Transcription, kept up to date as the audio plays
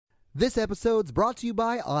This episode's brought to you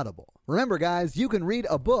by Audible. Remember, guys, you can read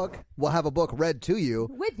a book. We'll have a book read to you.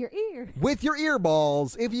 With your ear. With your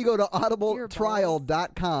earballs. If you go to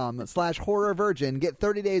audibletrial.com/horrorvirgin, get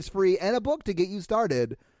 30 days free and a book to get you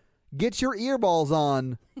started. Get your earballs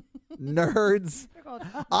on, nerds.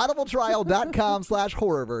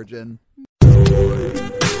 audibletrial.com/horrorvirgin.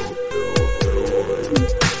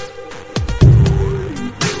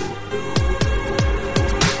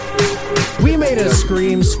 We made a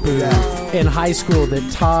Scream spoof in high school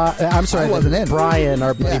that Brian,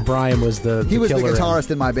 our buddy Brian, was the He was the killer guitarist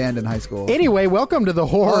in my band in high school. Anyway, welcome to the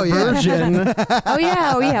Horror Virgin. Oh,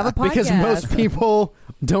 yeah, we have a podcast. Because most people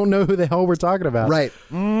don't know who the hell we're talking about. Right.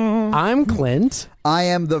 I'm Clint. I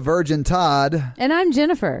am the Virgin Todd. And I'm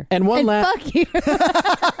Jennifer. And fuck you.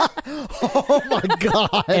 Oh, my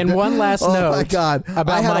God. And one last note my God.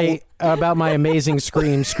 about my amazing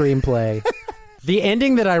screenplay. The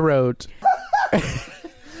ending that I wrote... I'm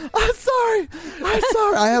sorry.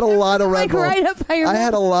 I had a lot of Red Bull. Right up by your I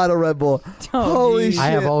had a lot of Red Bull. Holy shit. I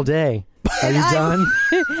have all day. Are you done?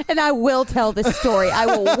 And I will tell this story. I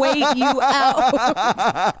will wait you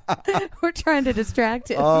out. We're trying to distract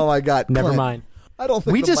him. Oh, my God. Never Clint, mind. I don't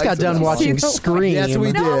think We the just mics got are done on. watching Scream. Yes,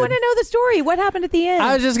 we did. No, I want to know the story. What happened at the end?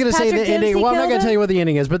 I was just going to say Patrick the ending. Dempsey Well, I'm not going to tell you what the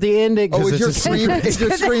ending is, but the ending... Oh, is your Scream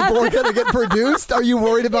 4 going to get produced? Are you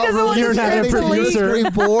worried about doesn't want You're not a ending to producer.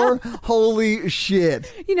 Scream 4? Holy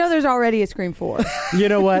shit. You know there's already a Scream 4. You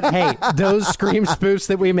know what? Hey, those Scream spoofs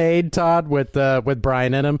that we made, Todd, with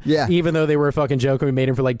Brian in them, even though they were a fucking joke and we made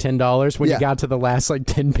them for like $10, when you got to the last like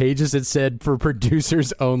 10 pages, it said for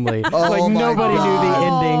producers only. Oh, my nobody God. knew the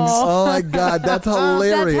endings. Oh, my God. That's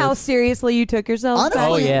hilarious. That's how seriously you took yourself. Honestly,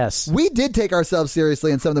 Oh, yes. We did take ourselves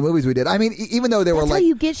seriously in some of the movies we did. I mean, even though they were That's like... how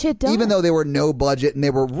you get shit done. Even though they were no budget and they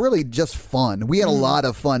were really just fun. We had a lot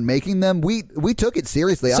of fun making them. We took it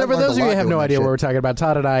seriously. So I for learned those a of you lot who have no doing idea that what we're shit. talking about,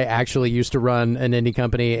 Todd and I actually used to run an indie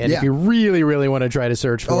company, and if Yeah. you really, really want to try to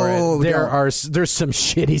search for Oh, it, there's some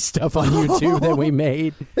shitty stuff on YouTube that we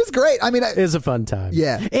made. It's great. I mean, It's a fun time.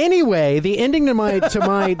 Yeah. Anyway, the ending to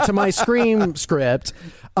my Scream script.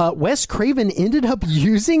 Wes Craven ended up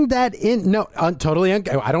using that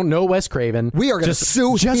I don't know Wes Craven. We are going to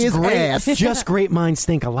sue his ass. Just great minds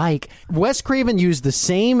think alike. Wes Craven used the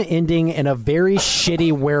same ending in a very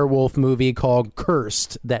shitty werewolf movie called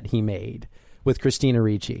Cursed that he made with Christina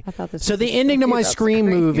Ricci. I thought this So was the a ending to movie my about Scream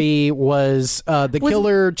Scream. movie was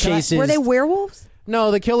killer chases... Were they werewolves?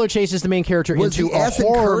 No, the killer chases the main character was into the a S in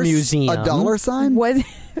horror curse museum. a dollar sign? Was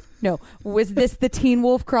this the Teen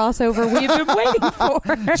Wolf crossover we've been waiting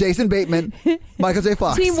for? Jason Bateman, Michael J.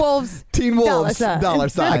 Fox. Teen Wolves, dollar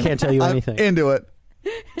sign. I can't tell you I'm anything. into it.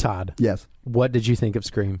 Todd, Yes. what did you think of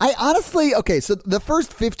Scream? I honestly, so the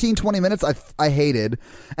first 15, 20 minutes I hated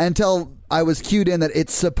until I was cued in that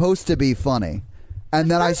it's supposed to be funny.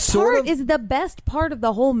 And then I sort of... is the best part of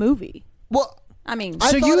the whole movie. Well... I mean,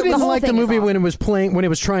 So you didn't whole like the thing is movie when awesome. it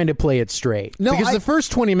was trying to play it straight? No, because the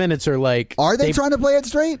first 20 minutes are like... Are they trying to play it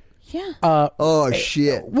straight? Yeah. Oh,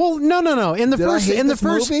 shit. Well, no. In the Did I first, hate in the this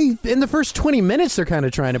first, movie? in the first 20 minutes, they're kind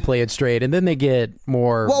of trying to play it straight, and then they get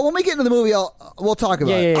more. Well, when we get into the movie, we'll talk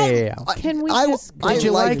about it. Yeah. Can we I just... Did you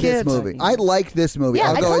like this it? movie. I like this movie. Yeah,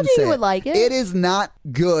 I'll I go told ahead and you say you would like it. It is not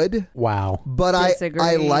good, Wow. but Disagree.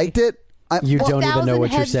 I liked it. You don't even know what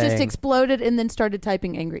you're heads just saying. exploded and then started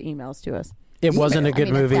typing angry emails to us. It wasn't a good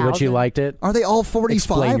I mean, movie, but you 1,000. liked it. Are they all Explain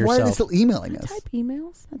 45? Why are they yourself. still emailing us? Type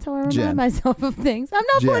emails. That's how I remind Jen. myself of things. I'm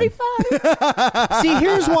not Jen. 45. See,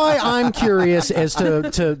 here's why I'm curious as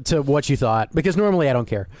to what you thought, because normally I don't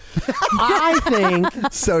care. I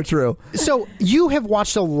think So true. so. You have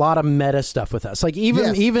watched a lot of meta stuff with us, like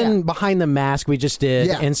even Yes. Behind the Mask we just did,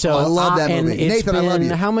 Yeah. and so Oh, I love that and movie. it's Nathan, I been love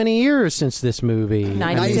you. how many years since this movie?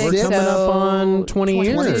 96, We're coming up so on 20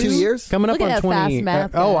 years. 22 years? Coming up Look at on that 20. fast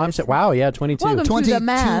math, oh, I'm guys. so wow, yeah, 22. Welcome to 22 the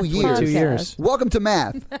math years. 22 podcast. years. Welcome to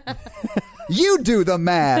math. You do the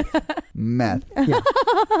math. Math.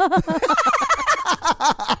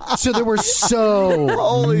 So there were so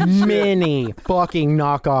Holy shit. many fucking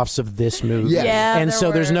knockoffs of this movie. Yes. Yeah, and there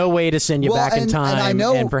so there's were. no way to send you back in time and I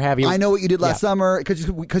know, and for have you. I know what you did last Yeah. summer because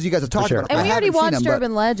you guys have talked sure. about it. And I we already haven't seen watched them, but-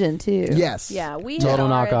 Urban Legend, too. Yes. Yeah, we Total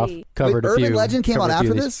had knockoff. already... Covered Wait, a few. Urban Legend came covered out a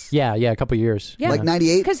few of after these. this? Yeah, a couple years. Yeah. Like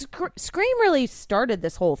 98? Because Scream really started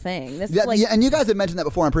this whole thing. This Yeah, like, yeah, and you guys had mentioned that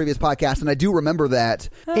before on previous podcasts, and I do remember that.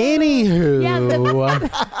 Anywho,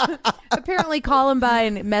 apparently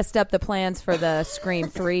Columbine messed up the plans for the Scream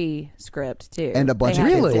 3 script, too. And a bunch They of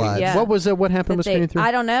had kids' to- lives. yeah. what happened with That Scream 3?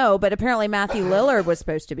 I don't know, but apparently Matthew Lillard was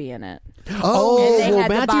supposed to be in it. Oh, And they well, had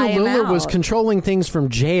to Matthew buy him Lillard was out. controlling things from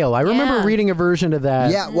jail. I remember Yeah. reading a version of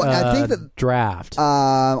that. Yeah, well, I think that- draft.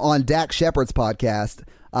 On Dak Shepard's podcast,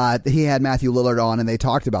 he had Matthew Lillard on, and they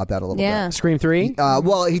talked about that a little bit. Scream 3?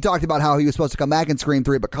 Well, he talked about how he was supposed to come back in Scream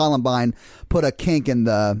 3, but Columbine put a kink in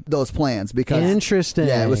those plans because interesting.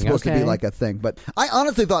 Yeah, it was supposed to be like a thing. But I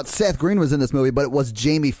honestly thought Seth Green was in this movie, but it was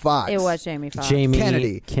Jamie Foxx. It was Jamie Foxx. Jamie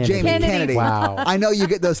Kennedy. Kennedy. Wow. I know you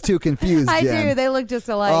get those two confused, I Jen. do. They look just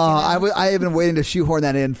alike. I have been waiting to shoehorn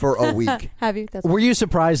that in for a week. Have you? That's Were you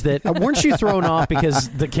surprised that weren't you thrown off because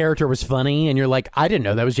the character was funny and you're like, I didn't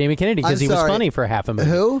know that was Jamie Kennedy because he was funny for half a movie.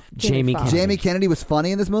 Who? Jamie Kennedy. Jamie Kennedy was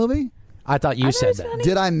funny in this movie? I thought you said that.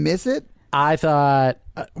 Did I miss it? I thought,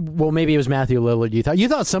 well, maybe it was Matthew Lillard. You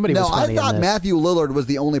thought somebody was funny. No, I thought in this. Matthew Lillard was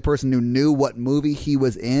the only person who knew what movie he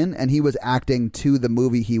was in, and he was acting to the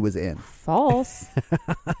movie he was in. false.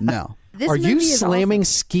 No. This Are you movie is slamming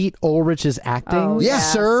awesome. Skeet Ulrich's acting, Oh, yeah.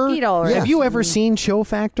 sir? Skeet Ulrich. Have you ever seen Show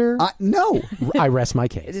Factor? No. I rest my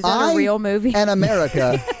case. Is that a real movie? And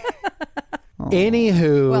America.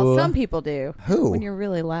 Anywho, Well, some people do. Who? When you're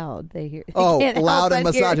really loud, they hear. They Oh, can't help loud and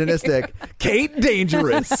but hear you. misogynistic. Kate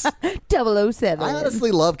Dangerous. 007. I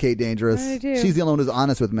honestly love Kate Dangerous. I do. She's the only one who's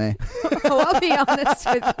honest with me. Oh, I'll be honest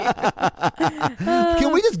with you.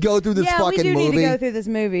 Can we just go through this Yeah, we fucking do movie? need to go through this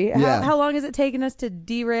movie. Yeah. How long has it taken us to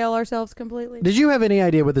derail ourselves completely? did you have any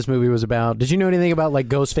idea what this movie was about? Did you know anything about like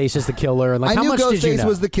Ghostface is the killer? And like, I how knew much did you Ghostface know?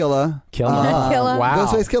 was the killer. Killer. Killer. Wow.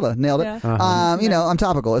 Ghostface killer. Nailed it. Yeah. You know, I'm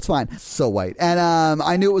topical. It's fine. So white. And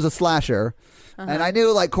I knew it was a slasher. And I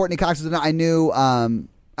knew like Courtney Cox was in it. I knew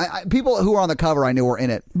people who were on the cover I knew were in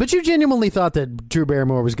it. But you genuinely thought that Drew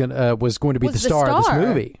Barrymore was going to be Was the the star of this star.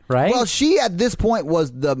 movie, right? Well, she at this point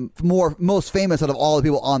was the most famous out of all the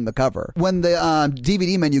people on the cover. When the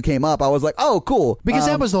DVD menu came up, I was like, "Oh, cool!" Because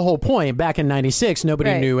that was the whole point. Back in '96, nobody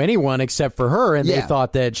Right. knew anyone except for her, and they Yeah.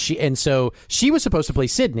 thought that so she was supposed to play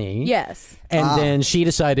Sydney. Yes. And then she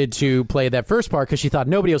decided to play that first part because she thought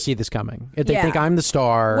nobody will see this coming. If they Yeah. think I'm the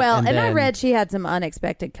star. Well, and I then- read she had some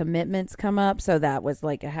unexpected commitments come up, so that was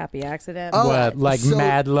like a happy accident. Oh, what, like so-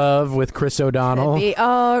 Mad Love with Chris O'Donnell.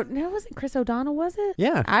 Oh, no, it wasn't Chris O'Donnell, was it?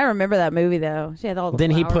 Yeah. I remember that movie though. She had all the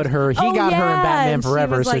Then he flowers. put her. He Oh, got her in yeah, Batman and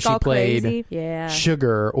Forever, was, so like, she all played crazy. Yeah.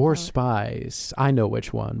 Sugar or Spice. I know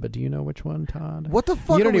which one, but do you know which one, Todd? What the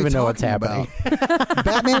fuck? You don't are we even know what's talking happening. about?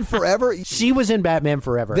 Batman Forever. She was in Batman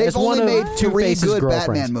Forever. They've as one only of made Two-Face's 3 good girlfriends.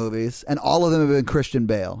 Batman movies, and all of them have been Christian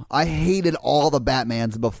Bale. I hated all the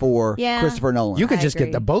Batmans before Yeah. Christopher Nolan. You can I just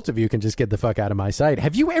agree. get both of you can just get the fuck out of my sight.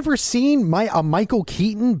 Have you ever seen a Michael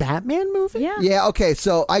Keaton Batman movie? Yeah. Yeah, okay,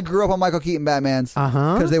 so I grew up on Michael Keaton Batmans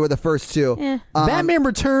because they were the first two. Eh. Batman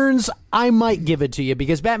Returns, I might give it to you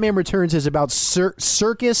because Batman Returns is about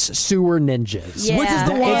circus sewer ninjas. Yeah. Which is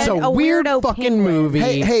the one- It's a And weird weirdo fucking penguin. movie.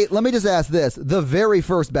 Hey, let me just ask this. The very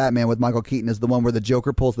first Batman with Michael Keaton is the one where the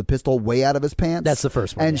Joker pulls the pistol way out of his pants. That's the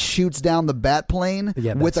first one, And yeah. shoots down the bat plane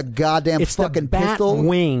Yeah, with a that's- goddamn it's the fucking Bat pistol.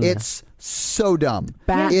 Wing. It's so dumb.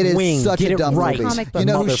 Bat it is Wing. such Get a it dumb right, movie. Comic book. You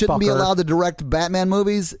know who shouldn't be motherfucker. allowed to direct Batman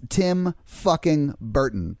movies? Tim fucking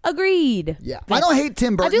Burton. Agreed. Yeah. I don't hate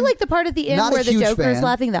Tim I Burton. do like the part at the end Not a where the huge Joker is fan.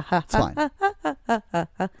 laughing. The ha It's fine.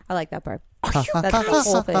 I like that part. That's the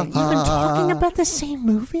whole thing. You've been talking about the same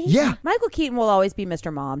movie? Yeah. Michael Keaton will always be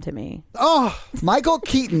Mr. Mom to me. Oh, Michael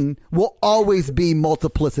Keaton will always be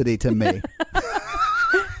multiplicity to me.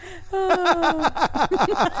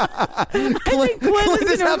 Clint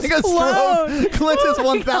is having a stroke. Clint is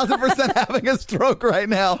 1,000% having a stroke right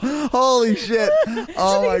now. Holy shit.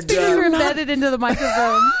 Oh my His fingers are God. embedded into the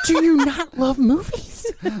microphone. Do you not love movies?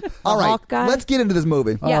 All right, Hawkeye. let's get into this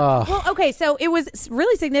movie. Yeah. Well, okay. So it was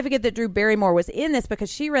really significant that Drew Barrymore was in this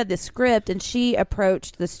because she read the script and she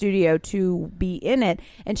approached the studio to be in it,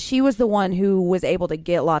 and she was the one who was able to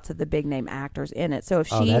get lots of the big name actors in it. So if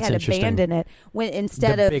she that's had interesting. abandoned it when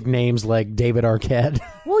instead The of big names like David Arquette.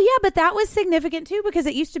 well, yeah, but that was significant too because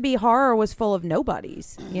it used to be horror was full of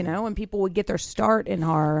nobodies, you know, and people would get their start in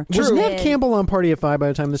horror. Was Nev And- Campbell on Party of Five by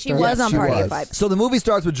the time this She started? was on She Party was. of Five. So the movie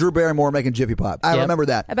starts with Drew Barrymore making Jiffy Pop. I Yep. remember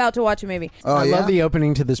that. About to watch a movie. Oh, I yeah? love the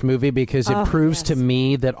opening to this movie because it Oh, proves yes. to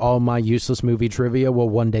me that all my useless movie trivia will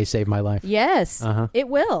one day save my life. Yes, it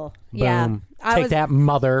will. Yeah. Boom. Take that,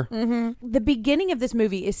 mother. The beginning of this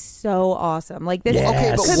movie is so awesome. Like this Yes.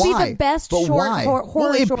 Okay, but could why? be the best But short why? horror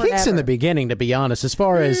Well, it short peaks in ever. the beginning, to be honest. As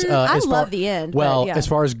far as I as love far, the end, but Well, yeah. as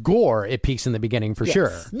far as gore, it peaks in the beginning for Yes.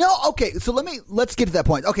 sure. No, okay. So let's get to that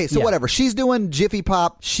point. Okay, so Yeah. whatever. She's doing Jiffy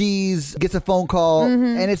Pop. She's gets a phone call,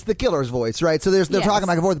 and it's the killer's voice, right? So they're Yes. talking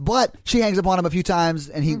back and forth, but she hangs upon him a few times,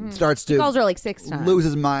 and he starts to Calls her like 6 times. lose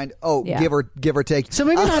his mind. Oh, Yeah. give or take. So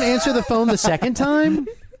maybe not answer the phone the second time.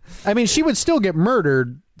 I mean, she would still get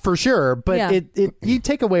murdered for sure, but you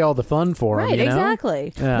take away all the fun for him. Right, you know?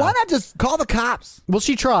 exactly. Yeah. Why not just call the cops? Well,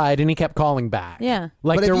 she tried, and he kept calling back. Yeah.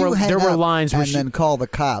 Like But there if you were hang up lines where and then call the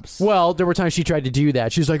cops. well, there were times she tried to do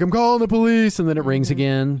that. She's like, "I'm calling the police," and then it rings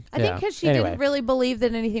again. I think because she didn't really believe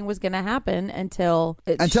that anything was going to happen until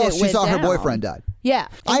she went saw her down. boyfriend died. Yeah.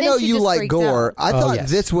 And I then know she you just like freaks gore. out. I thought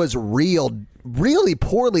yes. this was really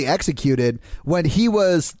poorly executed when he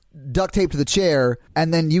was duct taped to the chair,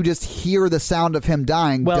 and then you just hear the sound of him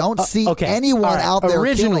dying. Well, Don't see anyone All right. out there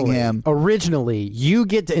killing him. Originally, you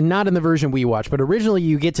get to, and not in the version we watched, but originally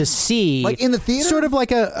you get to see, Like in the theater? sort of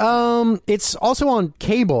like a. It's also on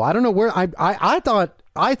cable. I don't know where.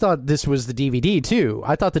 I thought this was the DVD too.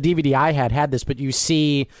 I thought the DVD I had this, but you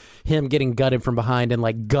see him getting gutted from behind and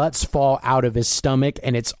like guts fall out of his stomach,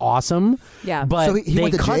 and it's awesome. Yeah. but So he they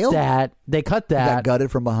went to cut jail? that. They cut Got that.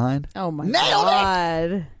 gutted from behind. Oh my Nailed it!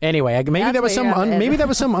 God. Anyway, maybe That's that was what some you're gonna maybe that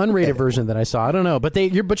was some unrated version that I saw. I don't know, but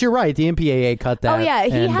you're right. The MPAA cut that. Oh yeah,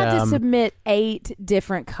 he and, had to submit 8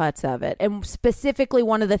 different cuts of it, and specifically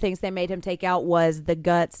one of the things they made him take out was the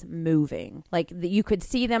guts moving. Like you could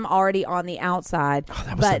see them already on the outside,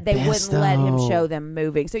 but they wouldn't let him show them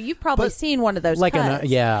moving. So you've probably seen one of those like cuts.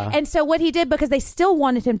 yeah. And so what he did, because they still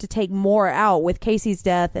wanted him to take more out with Casey's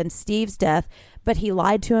death and Steve's death, but he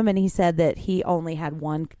lied to him and he said that he only had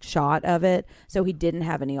one shot of it, so he didn't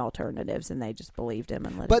have any alternatives, and they just believed him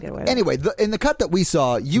and let him get away with it. Anyway, in the cut that we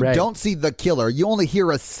saw, you Right. don't see the killer. You only hear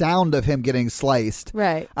a sound of him getting sliced.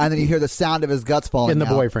 Right. And then you hear the sound of his guts falling in the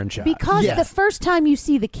out. boyfriend shot. Because Yes. the first time you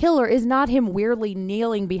see the killer is not him weirdly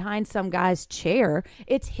kneeling behind some guy's chair.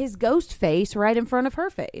 It's his ghost face right in front of her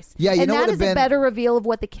face. Yeah, you and know what that would've is been- a better reveal of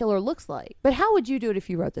what the killer looks like. But how would you do it if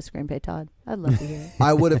you wrote the screenplay, Todd? I'd love to hear it.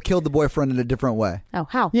 I would have killed the boyfriend in a different way. Oh,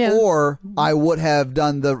 how? Yeah. Or I would have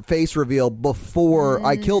done the face reveal before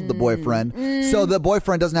I killed the boyfriend. So the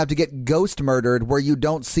boyfriend doesn't have to get ghost murdered where you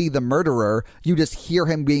don't see the murderer. You just hear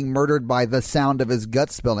him being murdered by the sound of his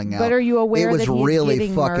guts spilling out. But are you aware it was that he's really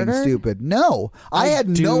getting fucking murdered? stupid. No. I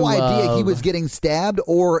had do no idea he love- was getting stabbed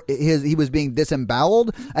or he was being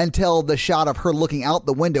disemboweled until the shot of her looking out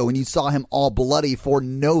the window and you saw him all bloody for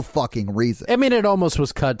no fucking reason. I mean, it almost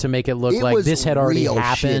was cut to make it look It like was this had already real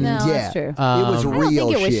happened. No, shitty. that's Yeah. true. It was I don't real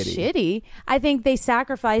think it was shitty. shitty. I think they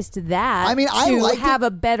sacrificed that I mean, I to liked have it.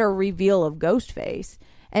 a better reveal of Ghostface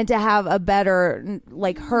and to have a better,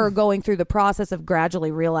 like her going through the process of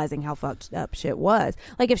gradually realizing how fucked up shit was.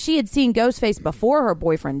 Like if she had seen Ghostface before her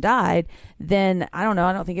boyfriend died, then I don't know.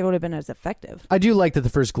 I don't think it would have been as effective. I do like that the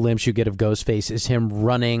first glimpse you get of Ghostface is him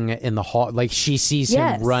running in the hall. Like she sees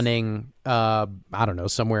Yes. him running, I don't know,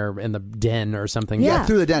 somewhere in the den or something. Yeah,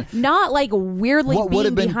 through the den. Not like weirdly What would being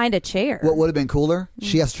have been- behind a chair. What would have been cooler?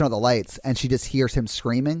 She has to turn on the lights, and she just hears him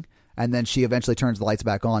screaming, and then she eventually turns the lights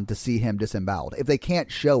back on to see him disemboweled. If they can't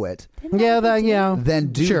show it, Yeah. then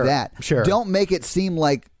do Sure, that. sure. Don't make it seem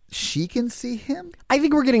like she can see him. I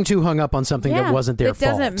think we're getting too hung up on something Yeah, that wasn't their it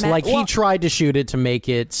doesn't fault. ma- Like he well- tried to shoot it to make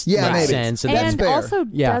it Yeah, make maybe. sense. And That's and fair. also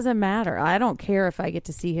Yeah. doesn't matter. I don't care if I get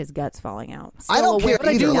to see his guts falling out. I Still don't care aware- but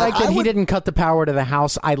I do either. like that I he would- didn't cut the power to the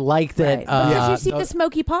house. I like that. Right. Because you see the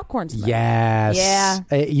smoky popcorn smoke. Yes. Yeah.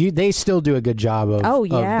 They still do a good job of, Oh,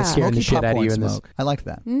 of yeah. scaring the Smoky shit out of popcorn you in this. smoke. I liked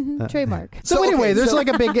that. Trademark. So, So, anyway, okay, there's so- like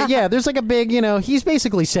a big, there's like a big, he's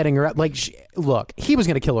basically setting her up. Like, look, he was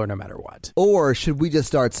going to kill her no matter what. Or should we just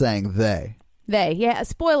start saying they?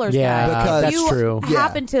 Spoilers, Yeah, guys. Because- that's you true. Yeah.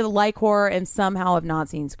 happen to like horror and somehow have not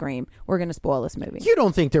seen Scream. We're going to spoil this movie. You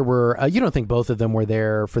don't think there were, you don't think both of them were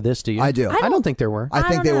there for this, do you? I do. I don't think there were. I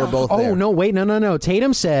think don't they were know. both there. Oh no! Wait, no.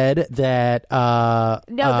 Tatum said that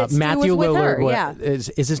that Stu Matthew was with her, Lillard yeah. is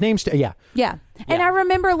his name. Yeah. Yeah. And I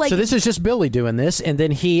remember like So this is just Billy doing this, and then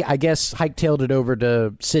he, I guess, hike-tailed it over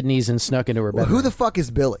to Sydney's and snuck into her Well, bedroom. who the fuck is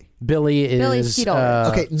Billy? Billy Billy's is Skeet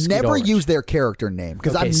Ulrich. Okay, Skeet never Ulrich. use their character name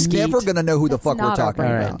because Okay, I'm Skeet. never going to know who the that's fuck we're not our talking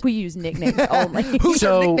brand. about. We use nicknames only. Who's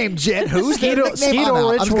So- their nickname, Jen? Who's their nickname? Skeet I'm out. I'm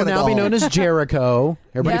Ulrich just will gonna now go be home. known as Jericho.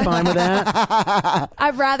 Everybody Yeah. fine with that?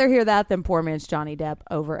 I'd rather hear that than poor man's Johnny Depp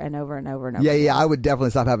over and over and over and over. Yeah, I would definitely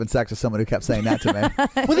stop having sex with someone who kept saying that to me.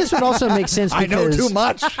 Well, this would also make sense I because know too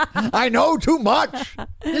much. I know too much.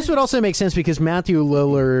 this would also make sense because Matthew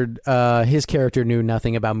Lillard, his character knew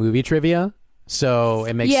nothing about movie trivia, so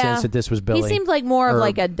it makes sense that this was Billy. He seemed like more of Or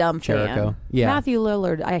like a dumb Jericho. fan. Yeah. Matthew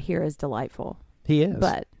Lillard, I hear, is delightful, He is.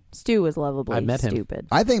 but Stu was lovably I met him. stupid.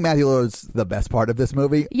 I think Matthew Lillard's the best part of this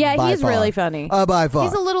movie. Yeah, by he's far. really funny. By far.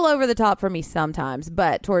 He's a little over the top for me sometimes,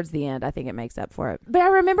 but towards the end, I think it makes up for it. But I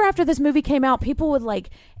remember after this movie came out, people would like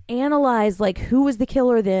analyze like who was the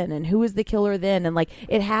killer then and who was the killer then, and like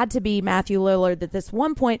it had to be Matthew Lillard at this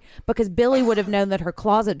one point because Billy would have known that her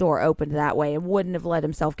closet door opened that way and wouldn't have let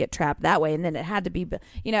himself get trapped that way, and then it had to be,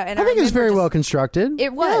 you know. And I think it's very well constructed.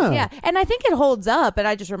 It was, yeah, and I think it holds up. And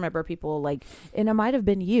I just remember people like, and it might have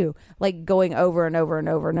been you, like going over and over and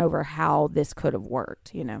over and over how this could have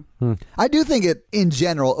worked, you know. I do think it, in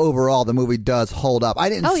general, overall, the movie does hold up. I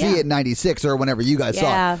didn't see it in 96 or whenever you guys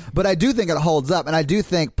saw it, but I do think it holds up, and I do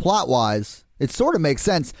think plot-wise, it sort of makes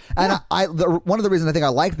sense. And one of the reasons I think I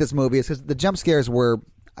like this movie is because the jump scares were,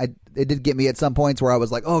 it did get me at some points where I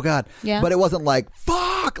was like, oh God. Yeah. But it wasn't like,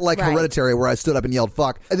 fuck, like Hereditary, where I stood up and yelled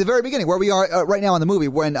fuck. At the very beginning, where we are right now in the movie,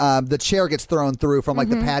 when the chair gets thrown through from like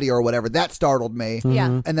the patio or whatever, that startled me.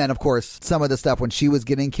 Yeah. And then, of course, some of the stuff when she was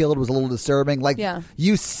getting killed was a little disturbing. Like,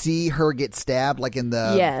 you see her get stabbed, like in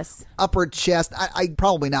the upper chest. I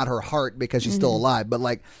probably not her heart because she's still alive, but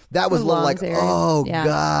like that was a little like, oh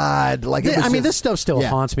God. Like, this stuff still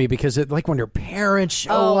haunts me because it, like when her parents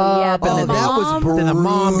show up, and then that was brutal. Then the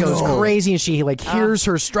mom goes crazy and she like hears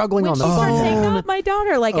her struggling on the phone. When she starts saying, "Oh, my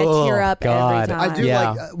daughter," like I tear up every time. I do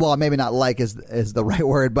like. Well, maybe not like is the right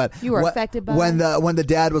word, but you were affected by when the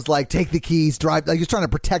dad was like, "Take the keys, drive." Like he was trying to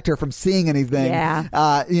protect her from seeing anything.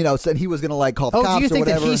 Yeah. You know, so he was going to like call the cops. Do you think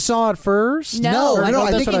or whatever. that he saw it first? No.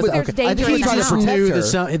 I think he was. I think he was trying to protect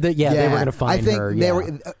her. They were going to find her. I think they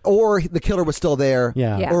were, or the killer was still there.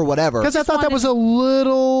 Yeah. Or whatever. Because I thought that was a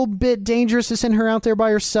little bit dangerous to send her out there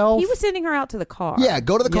by herself. He was sending her out to the car. Yeah,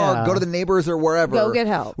 go to the car, go to the neighbors or wherever. Go get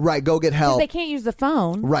help. Right, go get help. They can't use the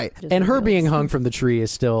phone. Right. And her being hung from the tree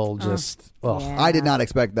is still just... I did not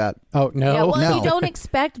expect that. Oh, no? Yeah, well, No. you don't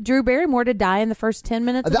expect Drew Barrymore to die in the first 10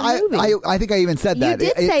 minutes of the movie. I think I even said that. You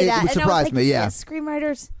did say that. It surprised me, yeah. Yes,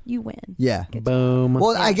 screenwriters, you win. Yeah. Boom.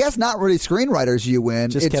 Well, I guess not really screenwriters you win.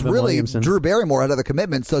 Just it's Kevin really Williamson. Drew Barrymore had other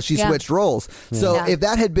commitments, so she switched roles. So if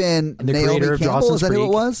that had been the Naomi creator of Campbell, Dawson's is that who it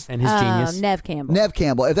Creek was? and his genius. Nev Campbell. Nev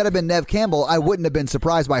Campbell. If that had been Nev Campbell, I wouldn't have been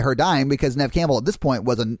surprised by her dying because Nev Campbell at this point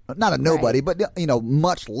was not a nobody, but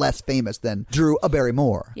much less famous than Drew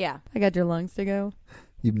Barrymore. Yeah. I got your lungs to go.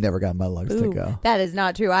 You've never got my lungs to go. That is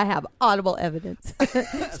not true. I have audible evidence.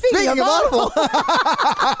 Speaking of audible.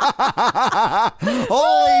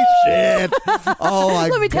 Holy shit. Oh, my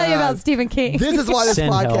God. Let me tell you about Stephen King. This is why this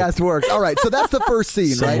podcast works. All right, so that's the first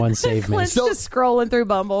scene, right? Someone save me. Clint's just scrolling through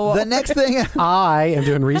Bumble. The next thing... I am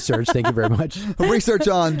doing research. Thank you very much. Research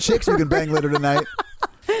on chicks who can bang later tonight.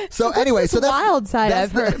 So anyway, so that's wild side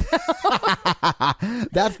I've heard.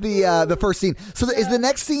 That's the first scene. So is the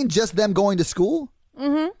next scene just them going to school?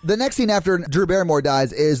 Mm-hmm. The next scene after Drew Barrymore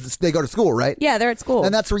dies is they go to school, right? Yeah, they're at school.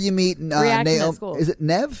 And that's where you meet Naomi. Is it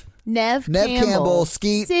Nev? Nev Campbell,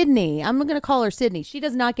 Skeet. Sydney. I'm going to call her Sydney. She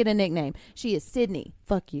does not get a nickname. She is Sydney.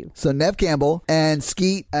 Fuck you. So Nev Campbell and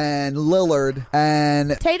Skeet and Lillard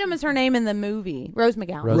and... Tatum is her name in the movie. Rose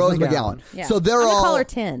McGowan. Rose McGowan. Yeah. So they're all... call her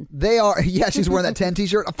 10. They are... Yeah, she's wearing that 10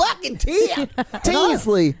 t-shirt. A fucking 10! And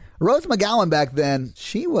honestly... Rose McGowan back then,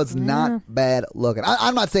 she was not bad looking.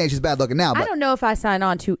 I'm not saying she's bad looking now, but I don't know if I sign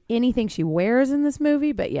on to anything she wears in this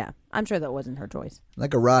movie, but yeah, I'm sure that wasn't her choice. that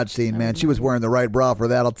garage scene, man, she was wearing the right bra for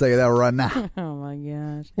that. I'll tell you that right now. Oh my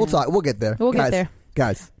gosh. We'll talk. We'll get there. We'll get there.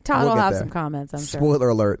 Guys, Todd we'll will get have there. some comments, I'm sure. Spoiler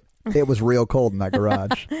alert. It was real cold in that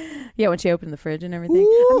garage. Yeah, when she opened the fridge and everything.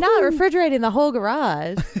 I'm not refrigerating the whole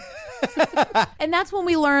garage. And that's when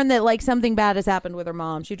we learn that like something bad has happened with her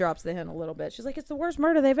mom. She drops the hint a little bit. She's like, it's the worst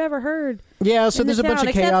murder they've ever heard. Yeah, so there's a bunch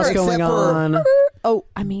of chaos going on. Oh,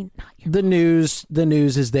 I mean, not your The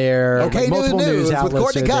news is there. Okay, multiple news with outlets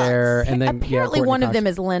Courtney are Cox. there, and then apparently Courtney one of Cox. them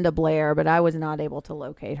is Linda Blair, but I was not able to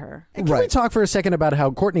locate her. Can we talk for a second about how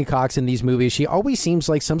Courtney Cox in these movies, she always seems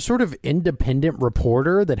like some sort of independent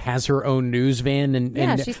reporter that has her own news van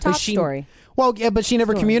and she's top story. Well, yeah, but she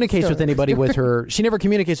never communicates with anybody with her. She never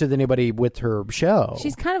communicates with anybody with her show.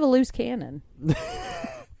 She's kind of a loose cannon.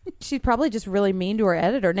 She's probably just really mean to her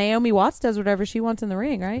editor. Naomi Watts does whatever she wants in the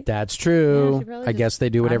ring, right? That's true. Yeah, I guess they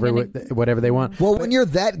do whatever they want. Well, when you're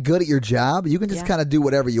that good at your job, you can just kind of do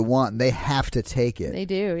whatever you want, and they have to take it. They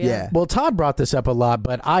do, yeah. Well, Todd brought this up a lot,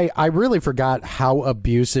 but I really forgot how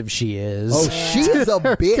abusive she is. Oh, she is a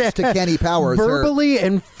bitch to Kenny Powers. Verbally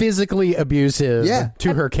and physically abusive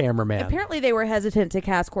to her cameraman. Apparently they were hesitant to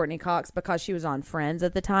cast Courtney Cox because she was on Friends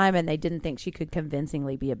at the time, and they didn't think she could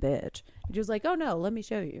convincingly be a bitch. She was like, oh no, let me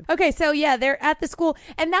show you. Okay, so yeah, they're at the school,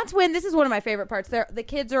 and that's when, this is one of my favorite parts, the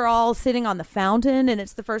kids are all sitting on the fountain, and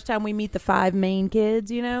it's the first time we meet the 5 main kids,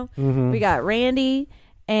 you know? Mm-hmm. We got Randy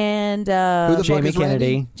and Who the fuck Jamie is Randy?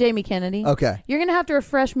 Kennedy. Jamie Kennedy. Okay. You're going to have to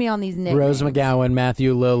refresh me on these names. Rose McGowan,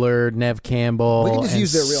 Matthew Lillard, Nev Campbell. We can just and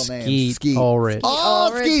use their real names. Skeet Skeet. Ulrich.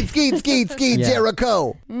 Oh, Skeet, Yeah.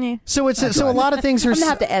 Jericho. So a lot of things are I'm going to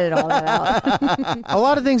have to edit all that out. a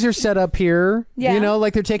lot of things are set up here. Yeah. You know,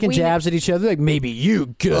 like they're taking jabs at each other. Like maybe you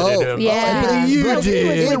good at him. Yeah. Maybe you Bro,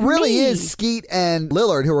 did. It really me. is Skeet and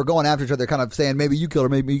Lillard who are going after each other, kind of saying, maybe you killed her,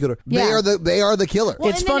 maybe you killed her. Yeah. They are the killer. Well,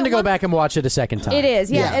 It's and then fun to at go one- back and watch it a second time. It is,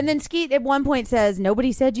 yeah. Yeah. And then Skeet at one point says,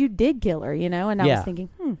 nobody said you did kill her, you know? And I Yeah. was thinking,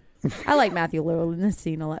 I like Matthew Lillard in this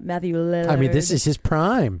scene a lot. Matthew Lillard. I mean, this is his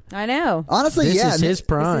prime. I know. Honestly, This yeah. is his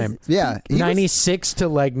prime. Yeah. He was- 96 to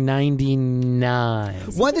like 99.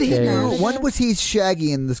 When did he Okay. do? When was he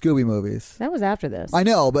Shaggy in the Scooby movies? That was after this. I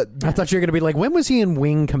know, but I thought you were going to be like, when was he in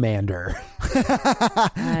Wing Commander?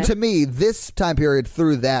 to me, this time period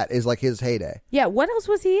through that is like his heyday. Yeah, what else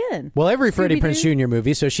was he in? Well, every Freddie Scooby-Doo? Prinze Jr.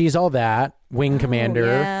 movie, so she's all that. Wing Commander.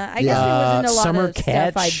 Yeah, I Yeah. guess there wasn't a lot Summer of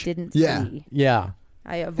stuff I Catch. didn't Yeah. see. Yeah.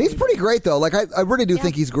 I He's avoided. pretty great though. Like I really do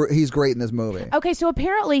think he's great in this movie. Okay, so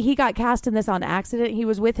apparently he got cast in this on accident. He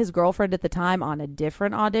was with his girlfriend at the time on a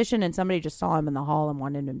different audition, and somebody just saw him in the hall and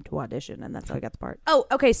wanted him to audition, and that's how he got the part. Oh,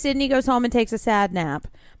 okay. Sydney goes home and takes a sad nap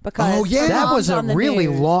because Oh, yeah. her That mom's was a on the really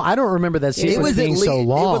news. long. I don't remember that scene being so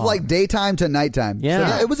long. It was like daytime to nighttime. So,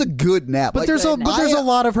 Yeah. it was a good nap. But Like, there's I- a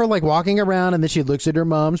lot of her like walking around, and then she looks at her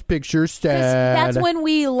mom's picture, sad. That's when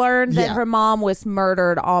we learned that Yeah. her mom was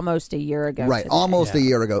murdered almost a year ago. right, today. almost a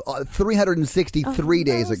year ago, 363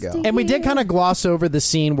 days ago. And we did kind of gloss over the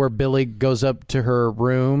scene where Billy goes up to her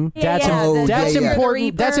room. Yeah, that's yeah, the- that's yeah, yeah. important.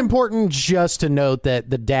 Reaper. That's important just to note that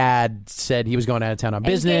the dad said he was going out of town on And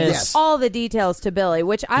gave business. Yes. all the details to Billy,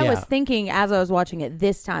 which I was Yeah. thinking as I was watching it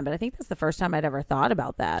this time, but I think that's the first time I'd ever thought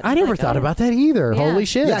about that. I never Like, thought oh. about that either. Yeah. Holy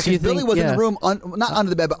shit! Yeah, So you because Billy think- was in yeah. the room, not under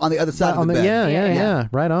the bed, but on the other side on of the bed. yeah,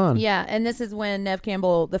 right on. Yeah, and this is when Nev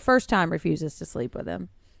Campbell the first time refuses to sleep with him.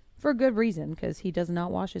 For good reason, because he does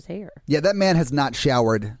not wash his hair. Yeah, that man has not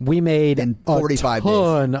showered. We made In a 45 days.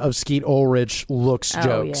 ton of Skeet Ulrich looks Oh,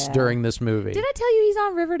 jokes yeah. during this movie. Did I tell you he's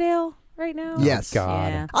on Riverdale right now? Yes. God.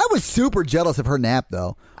 Yeah. I was super jealous of her nap,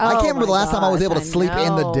 though. I Oh, can't remember the my last time I was gosh, able to I sleep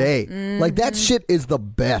in the know. day. Like, that shit is the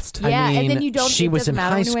best. Yeah, I mean, and then you don't. she it was doesn't in matter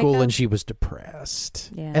high when you wake school up. and she was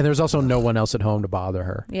depressed. Yeah. And there's also no one else at home to bother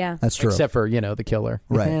her. Yeah. That's true. Except for, the killer.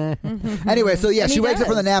 Right. Anyway, so yeah, And she he wakes up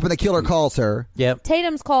from the does. nap and the killer calls her. Yep.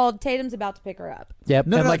 Tatum's called. Tatum's about to pick her up. Yep.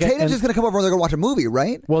 No, And no, like Tatum's just going to come over and they're going to watch a movie,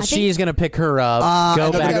 right? well, I think- she's going to pick her up, go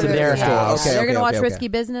and they're back gonna to go to their the store. house. Okay, They're gonna watch okay. Risky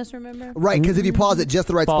Business. Remember? Right, because if you pause at just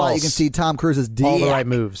the right spot, you False. can see Tom Cruise's dick. All the right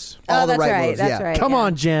moves. All Oh, the that's right right. moves, That's yeah. right. Come yeah.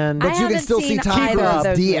 on, Jen. But I you can haven't still see seen Tom either of Cruise's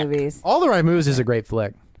those dick. movies, All the Right Moves is a great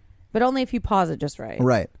flick. but only if you pause it just right.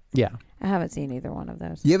 Right. Yeah. I haven't seen either one of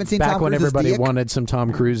those. You haven't seen Back Tom when Cruise's everybody dick? wanted some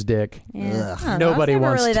Tom Cruise dick. Yeah. Ugh. I don't know. Nobody I was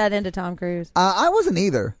never wants really to- that into Tom Cruise. I wasn't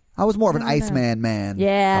either. I was more of an Iceman man.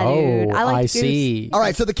 Yeah, dude. I like see. All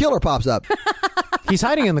right, so the killer pops up. He's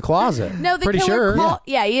hiding in the closet. No, the Pretty killer sure.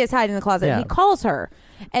 yeah, he is hiding in the closet. Yeah. He calls her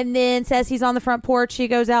and then says he's on the front porch. She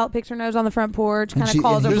goes out, picks her nose on the front porch, kind she- of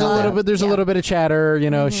calls and her he's There's a not- bluff. little bit. There's a Yeah. little bit of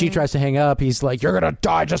chatter. She tries to hang up. He's like, "You're gonna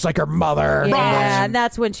die just like your mother." Yeah, and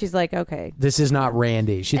that's when she's like, okay. This is not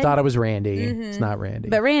Randy. She thought it was Randy. It's not Randy.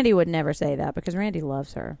 But Randy would never say that because Randy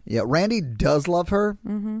loves her. Yeah, Randy does love her.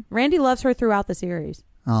 Randy loves her throughout the series.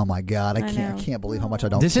 Oh my God, I know. can't believe how much I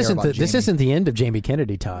don't. this care isn't about this Jamie. isn't the end of Jamie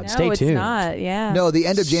Kennedy, Todd. No, Stay it's tuned. not. Yeah. No, the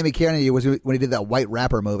end of Jamie Kennedy was when he did that White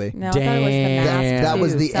Rapper movie. No, I thought it was the Damn. Mask That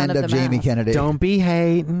was too, the Son end of the Jamie Mask. Kennedy. Don't be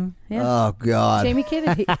hating. Yeah. Oh God. Jamie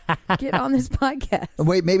Kennedy, get on this podcast.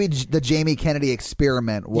 Wait, maybe the Jamie Kennedy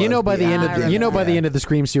experiment was. By the end of I by the remember. end of the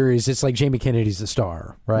Scream series, it's like Jamie Kennedy's the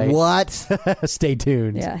star, right? What? Stay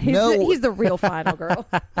tuned. Yeah, No. he's the real final girl.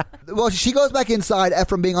 Well, she goes back inside.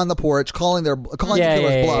 Ephraim being on the porch, calling the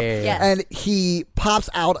killer's bluff, yeah. and he pops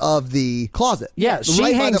out of the closet. Yeah, she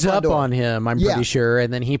right by the hangs front up door. on him, I'm Yeah. pretty sure,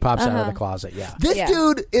 and then he pops out of the closet. Yeah. This Yeah.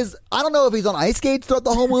 dude is, I don't know if he's on ice skates throughout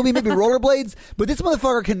the whole movie, maybe rollerblades, but this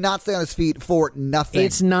motherfucker cannot stay on his feet for nothing.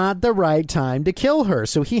 It's not the right time to kill her,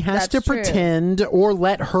 so he has That's to true. pretend or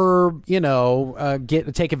let her,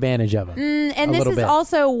 take advantage of him. And a this little is bit.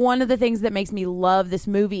 also one of the things that makes me love this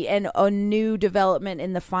movie and a new development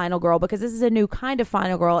in the final girl, because this is a new kind of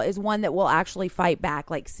final girl, is one that will actually fight back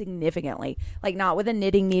like significantly, like not with a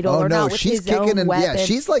knitting needle Oh, or no, not with she's his own kicking and- yeah, weapon.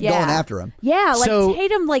 she's, like, going after him. Yeah, like So-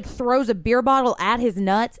 Tatum like throws a beer bottle at his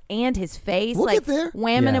nuts and his face, We'll like get there.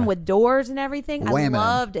 whamming Yeah. him with doors and everything. Whamming I him.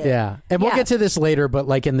 loved it. Yeah. And we'll Yeah. get to this later, but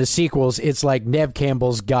like in the sequels, it's like Nev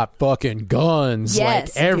Campbell's got fucking guns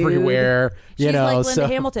Yes, like everywhere. She's You know, like Linda so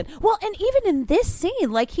Hamilton. Well, and even in this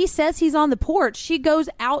scene, like he says he's on the porch, she goes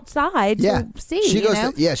outside Yeah. to see. She you goes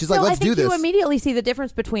know? to- yeah, she's like, So "Let's I think do you this." immediately see the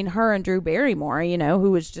difference between her and Drew Barrymore.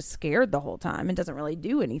 who was just scared the whole time and doesn't really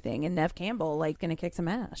do anything. And Neve Campbell, like, gonna kick some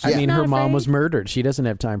ass. I mean, her mom afraid. was murdered. She doesn't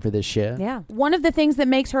have time for this shit. Yeah. One of the things that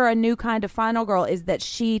makes her a new kind of final girl is that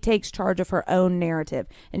she takes charge of her own narrative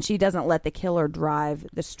and she doesn't let the killer drive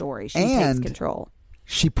the story. She takes control.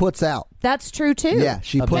 She puts out. That's true too. Yeah,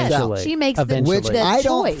 she puts out. She makes Eventually. the I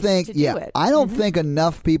don't choice think. to do it. I don't think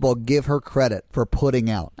enough people give her credit for putting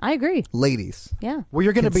out. I agree. Ladies. Yeah. Well,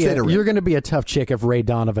 you're gonna Consider be a tough chick if Ray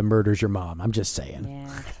Donovan murders your mom. I'm just saying.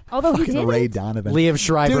 Yeah. Although he did Ray Donovan, Liev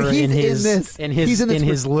Schreiber Dude, in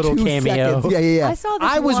his little cameo. Yeah. I saw this.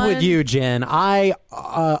 I was with you, Jen. I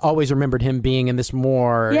always remembered him being in this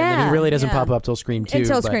more. And then he really doesn't pop up till Scream 2.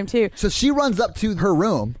 Until Scream 2. So she runs up to her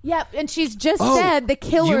room. Yep, and she's just said the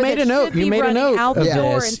killer you made that a note. should be You made a running note out the of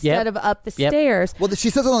door this. instead of up the stairs. Well, she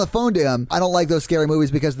says it on the phone to him. I don't like those scary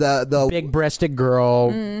movies because the big-breasted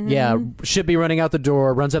girl, should be running out the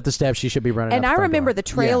door, runs up the steps. She should be running. And out I the front remember door. the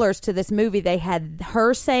trailers to this movie. They had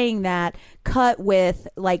her saying that cut with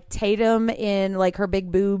like Tatum in like her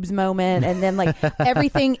big boobs moment, and then like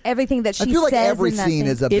everything that she I feel like says every in that scene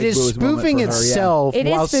thing. is a big It is boobs moment spoofing for her, itself It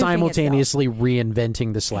is while spoofing simultaneously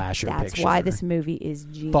reinventing the slasher That's picture. why this movie is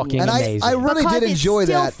genius. Fucking And amazing. I really because did enjoy it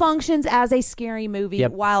still that. functions as a scary movie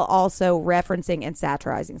Yep. while also referencing and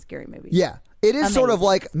satirizing scary movies. Yeah. It is sort of Amazing.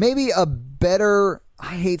 like maybe a better.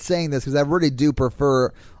 I hate saying this because I really do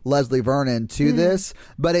prefer Leslie Vernon to this,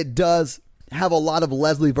 but it does have a lot of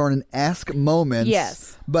Leslie Vernon-esque moments.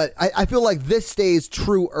 Yes. But I feel like this stays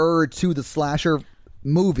truer to the slasher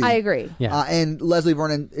movie. I agree. Yeah. And Leslie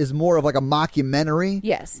Vernon is more of like a mockumentary.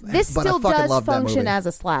 Yes. This But I still fucking does love that function movie. as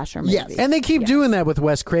a slasher movie. Yes. And they keep doing that with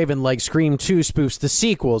Wes Craven, like Scream 2 spoofs the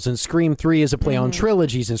sequels, and Scream 3 is a play on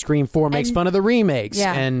trilogies, and Scream 4 makes fun of the remakes.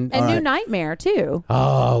 Yeah. And New Nightmare, too.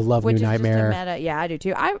 oh, love Which New is Nightmare. just a meta. Yeah, I do,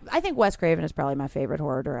 too. I think Wes Craven is probably my favorite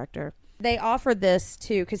horror director. They offered this,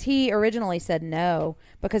 too, because he originally said no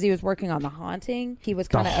because he was working on The Haunting. He was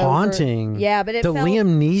The kind of Haunting. Yeah, but it the felt,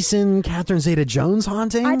 Liam Neeson, Catherine Zeta-Jones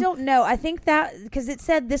Haunting? I don't know. I think that because it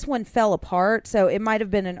said this one fell apart, so it might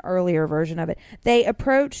have been an earlier version of it. They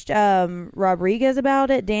approached Rodriguez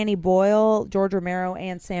about it, Danny Boyle, George Romero,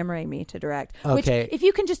 and Sam Raimi to direct. Okay. Which, if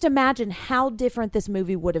you can just imagine how different this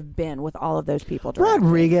movie would have been with all of those people directing.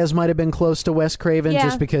 Rodriguez might have been close to Wes Craven Yeah.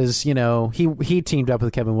 just because, he teamed up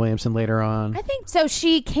with Kevin Williamson later on. I think so.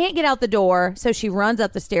 She can't get out the door, so she runs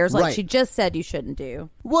up the stairs like Right. she just said you shouldn't do.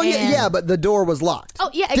 Well, And- yeah, but the door was locked. Oh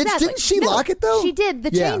yeah, exactly. Didn't she No, lock it though? She did. The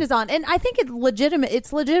Yeah. chain is on, and I think it's legitimate.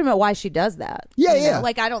 It's legitimate why she does that. Yeah, You know? yeah.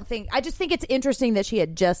 Like I just think it's interesting that she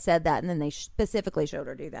had just said that, and then they specifically showed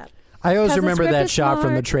her do that. I always Because the remember script that is shot from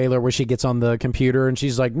the smart. trailer where she gets on the computer and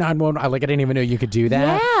she's like 911. I didn't even know you could do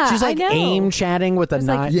that. Yeah, she's like I know. AIM chatting with a It's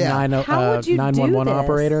like, Yeah. How would you 911 do this?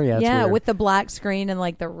 operator. Yeah, it's weird. with the black screen and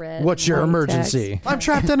like the red. What's your white emergency? text. I'm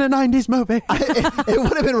trapped in a 90s movie. It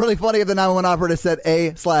would have been really funny if the 911 operator said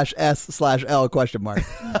A/S/L ?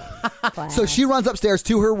 Class. So she runs upstairs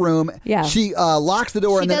to her room. Yeah. She locks the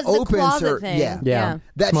door She and then does the opens closet her. thing. Yeah. Yeah.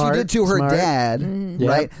 That Smart, she did to her smart. dad, Mm-hmm.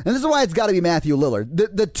 right? And this is why it's got to be Matthew Lillard.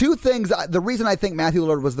 The two things, the reason I think Matthew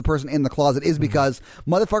Lillard was the person in the closet is because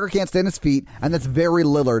motherfucker can't stand his feet, and that's very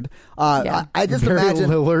Lillard. Yeah. I just Very imagine,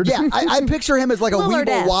 Lillard. yeah, I picture him as like a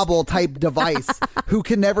Lillard-esque. weeble wobble type device who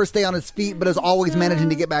can never stay on his feet, but is always managing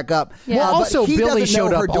to get back up. Yeah. Well, but also, he Billy doesn't know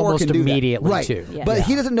showed her up door almost can do that. immediately, right? too. Yeah. But Yeah.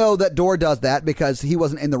 he doesn't know that door does that because he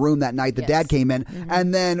wasn't in the room that night. The Yes. dad came in,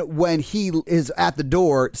 and then when he is at the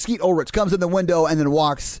door, Skeet Ulrich comes in the window and then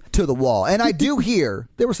walks to the wall. And I do hear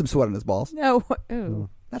there was some sweat on his balls. No. Ooh.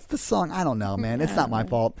 That's the song. I don't know, man. It's not my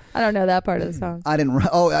fault. I don't know that part of the song. I didn't.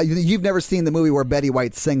 Oh, you've never seen the movie where Betty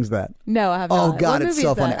White sings that? No, I have Oh not. God, What it's movie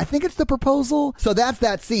so is funny. that? I think it's The Proposal. So that's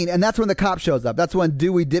that scene, and that's when the cop shows up. That's when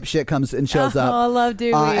Dewey Dipshit comes and shows up. Oh, I love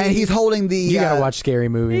Dewey. And he's holding the. You gotta watch Scary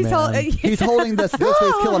Movie, man. He's holding the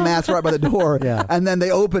Ghostface Killer mask right by the door. Yeah. And then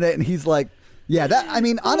they open it, and he's like, "Yeah, that." I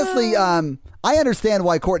mean, honestly, I understand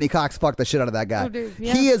why Courtney Cox fucked the shit out of that guy. Oh, dude,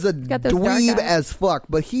 yeah. He is a He's got those dark dweeb eyes. as fuck,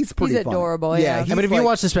 but he's pretty. He's funny. adorable, yeah. he's I mean, if you like-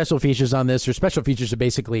 watch the special features on this, or special features of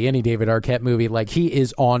basically any David Arquette movie, like he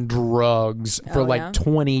is on drugs for Oh, like yeah?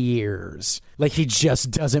 20 years. Like he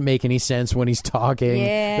just doesn't make any sense when he's talking.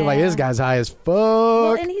 Yeah. You're like, this guy's high as fuck.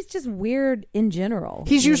 Well, and he's just weird in general.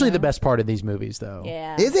 He's you usually know? the best part of these movies, though.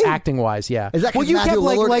 Yeah. Is he? Acting wise, yeah. Is that 'cause well, you Matthew kept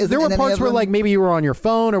Lillard like isn't there were in any parts of where them? like maybe you were on your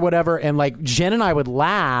phone or whatever, and like Jen and I would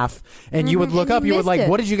laugh, and you would would look up, you would like,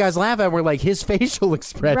 what did you guys laugh at? We're like, his facial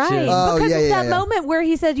expression. Right. Oh, because of that yeah. moment where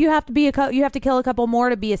he said you have to kill a couple more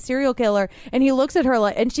to be a serial killer, and he looks at her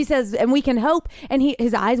like, and she says, and we can hope, and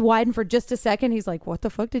his eyes widen for just a second. He's like, what the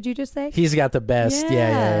fuck did you just say? He's got the best.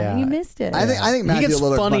 Yeah. You missed it. I think Matthew he gets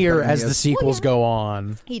Lillard's funnier much better as than the sequels go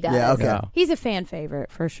on. He does. Yeah, okay. He's a fan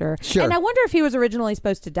favorite for sure. Sure. And I wonder if he was originally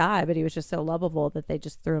supposed to die, but he was just so lovable that they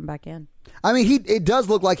just threw him back in. I mean, it does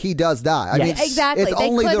look like he does die. I mean, Exactly. It's they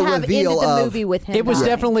only could the have reveal ended the of movie with him. It was dying.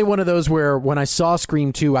 definitely one of those where when I saw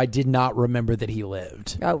Scream 2, I did not remember that he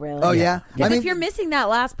lived. Oh, really? Oh, yeah? I I mean, if you're missing that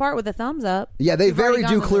last part with the thumbs up. yeah, they you've already very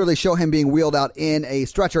gone do with clearly show him being wheeled out in a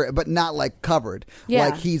stretcher, but not like covered. Yeah,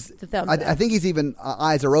 like he's. the thumbs I up. think he's even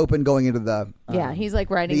eyes are open going into the. Yeah, he's like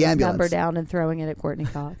writing the his ambulance. number down and throwing it at Courtney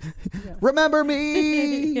Cox. Remember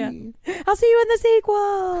me. Yeah. I'll see you in the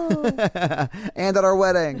sequel. And at our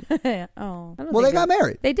wedding. Well, They got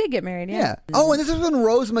married. They did get married, Yeah. Oh, and this is when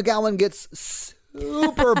Rose McGowan gets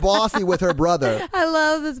super bossy with her brother. I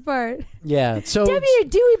love this part. Yeah. So Debbie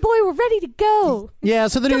and Dewey boy, we're ready to go. yeah,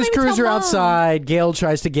 so the Don't news even crews tell are Mom. outside. Gail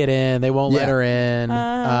tries to get in. They won't let her in.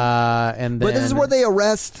 And then, But this is where they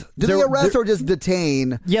arrest. Do they arrest or just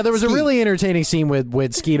detain? Yeah, there was a Skeet? really entertaining scene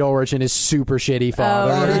with Skeet Ulrich and his super shitty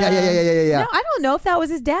father. Oh, yeah. No, I don't know if that was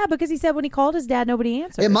his dad because he said when he called his dad, nobody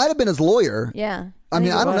answered. It might have been his lawyer. Yeah. I mean,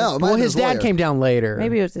 think I don't it know. was. It might Well, have been his dad lawyer. came down later.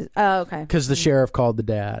 Maybe it was his. Oh, okay. Because the sheriff called the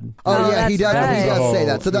dad. Oh, yeah, he that's does. right. He does say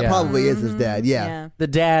that. So that Yeah. probably is his dad. Yeah. The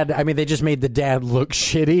dad, I mean, they just made the dad look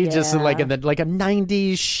shitty, just Yeah. like a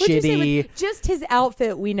 90s Would you say shitty. with just his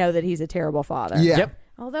outfit, we know that he's a terrible father. Yeah. Yep.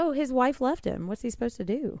 Although his wife left him. What's he supposed to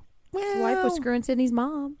do? His wife was screwing Sydney's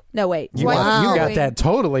mom. No, wait. You, Wife was you got screwing- that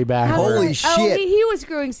totally back. Holy Oh, shit. he was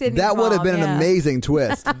screwing Sydney's That would have mom, been an yeah. amazing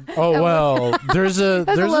twist. Oh well, there's a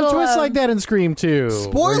little, twist like that in Scream 2. where you're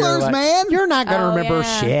Spoilers, like, man. You're not gonna Oh, remember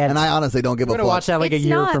yeah. shit. And I honestly don't give a We're fuck. gonna watch that like It's a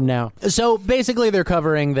year not- from now. So basically, they're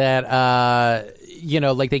covering that.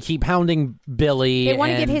 Like they keep hounding Billy. They want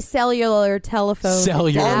to and get his cellular telephone.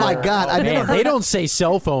 cellular. Oh, my God. I've Man, never heard they don't say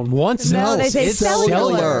cell phone once. No, they say it's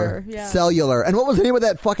cellular. Yeah. Cellular. And what was the name of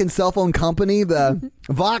that fucking cell phone company? The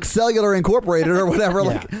Vox Cellular Incorporated or whatever.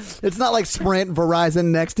 Like, it's not like Sprint,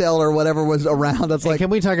 Verizon, Nextel or whatever was around. That's Hey, like, can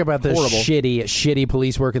we talk about the horrible. shitty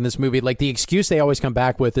police work in this movie? Like the excuse they always come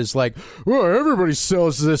back with is like, "Well, everybody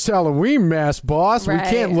sells this Halloween mask, boss. Right. We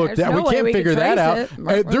can't look There's that. no We way can't we figure can that out.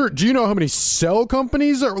 trace it." Do you know how many cell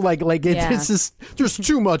companies are like? Yeah. It's just there's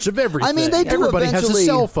too much of everything. I mean, they do Everybody has a eventually-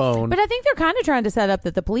 cell phone. But I think they're kind of trying to set up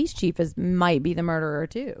that the police chief might be the murderer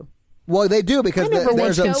too. well, they do because I never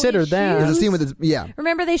there's once a considered that. there's a scene with his,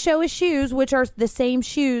 Remember, they show his shoes, which are the same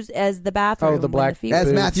shoes as the bathroom. Oh, the when black- feet as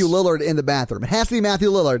were- Boots. Matthew Lillard in the bathroom. It has to be Matthew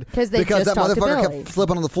Lillard Because they because just that talked to motherfucker Billy. kept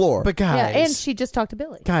slipping on the floor. But guys, Yeah, and she just talked to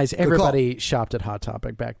Billy. guys, call. everybody shopped at Hot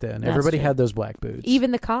Topic back then. That's Everybody true. had those black boots.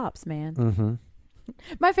 Even the cops, man. Mm-hmm.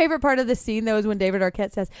 My favorite part of the scene, though, is when David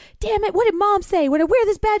Arquette says, "Damn it, what did Mom say? When I wear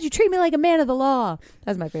this badge, you treat me like a man of the law."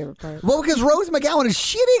 That's my favorite part. Well, because Rose McGowan is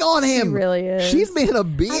shitting on him. She really is. She's being a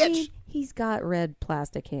bitch. I mean, he's got red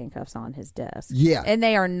plastic handcuffs on his desk. Yeah. And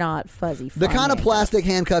they are not fuzzy. The fun kind of handcuffs. plastic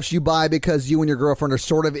handcuffs you buy because you and your girlfriend are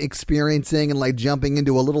sort of experiencing and like jumping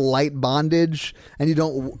into a little light bondage and you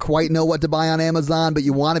don't quite know what to buy on Amazon, but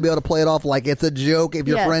you want to be able to play it off like it's a joke if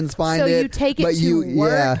your Yes. friends find so it. you take it but to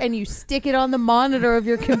work yeah. and you stick it on the monitor of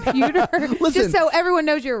your computer Listen, just so everyone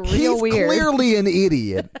knows you're real He's weird. clearly an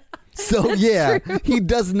idiot. So yeah, he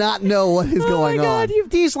does not know what is going on.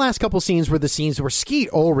 These last couple scenes were the scenes where Skeet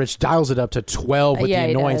Ulrich dials it up to 12 with Yeah, the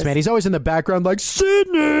he annoyance, does. man. He's always in the background like,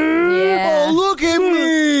 Sydney! Yeah. Oh, look at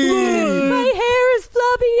me! My hair is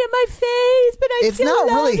floppy in my face, but I It's still not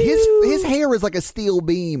love really you. his hair is like a steel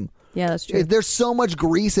beam. Yeah, that's true. There's so much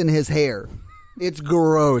grease in his hair. It's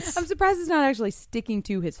gross. I'm surprised it's not actually sticking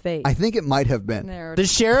to his face. I think it might have been. There. The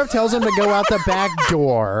sheriff tells him to go out the back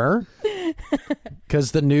door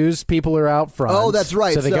because the news people are out front. Oh, that's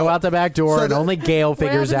right. So they go out the back door, so and the- only Gail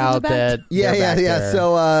figures happens in the out back? that. Yeah, they're yeah, back yeah. there.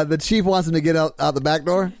 So the chief wants him to get out the back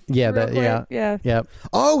door. yeah, Real quick, yeah. Yep.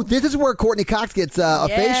 Oh, this is where Courtney Cox gets a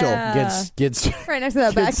facial. Gets right next to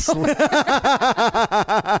that back door.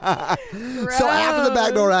 So after the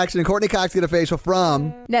back door action, Courtney Cox get a facial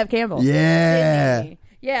from. Nev Campbell. Yeah. Sydney.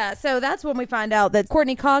 Yeah, so that's when we find out that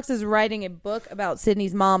Courtney Cox is writing a book about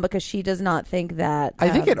Sydney's mom because she does not think that. I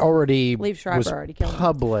think it already Liev Schreiber was already killed him.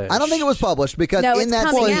 published. I don't think it was published because No, in it's that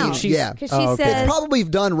coming scene, out. yeah, Because she Oh, okay. says it's probably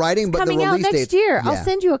done writing, but the coming out release next dates. year. I'll Yeah.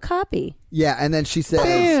 send you a copy. Yeah, and then she says,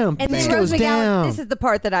 "Bam!" And Bitch then Rose goes McGowan, down. this is the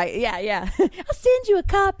part that I'll send you a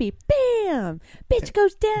copy. Bam! Bitch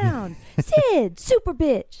goes down. Sid, super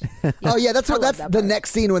bitch. "Oh yeah, that's the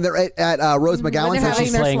next scene when they're at Rose McGowan's they're house. having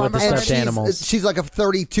She's their playing with the slumber stuffed party. animals. She's like a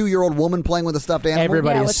 32-year-old woman playing with a stuffed animal.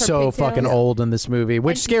 Everybody Yeah, is with her so pigtails. fucking old in this movie,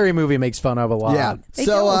 which Scary Movie makes fun of a lot. Yeah. They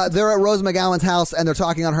So don't. they're at Rose McGowan's house and they're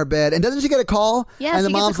talking on her bed. And doesn't she get a call? Yeah, and the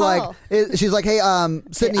she gets a mom's call. like, she's like, hey,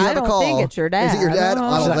 Sydney, you I have a don't call. think it's your dad. Is it your dad?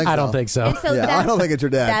 I She's I don't like, think so. I don't think so. And so Yeah, I don't think it's your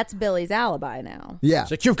dad. That's Billy's alibi now. Yeah.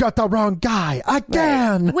 It's like, you've got the wrong guy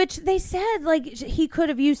again. Which they said, like, he could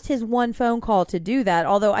have used his one phone call to do that,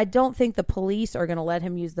 although I don't think the police are going to let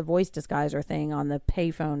him use the voice disguiser thing on the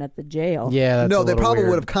payphone at the jail. Yeah, that's No, a they little probably weird.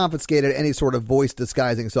 would have confiscated any sort of voice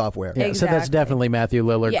disguising software. Yeah, so that's Exactly. definitely Matthew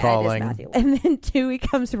Lillard Yeah, calling. it is Matthew. And then Dewey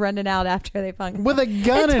comes running out after they fucking With a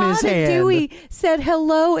gun and in his Todd and hand. Dewey said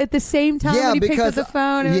hello at the same time Yeah, when he picked because- up the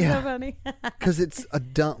phone. It was yeah. so funny. Because it's a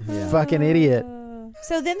dumb. Yeah. Fucking idiot.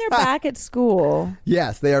 So then they're back at school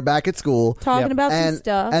Yes, they are back at school. talking Yep. about And, some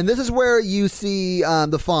stuff. and this is where you see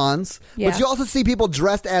the Fonz, Yeah. but you also see people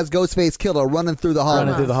dressed as Ghostface Killer running through the hallway.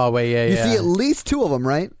 Running through the hallway, yeah, You yeah. see at least two of them,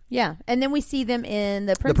 right? yeah, and then we see them in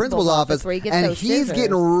the The principal's office, where he gets and those he's scissors.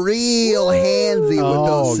 getting real handsy with Oh,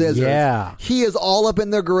 those scissors. yeah. He is all up in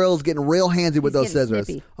their grills, getting real handsy with He's those getting scissors.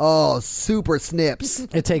 snippy. Oh, super snips.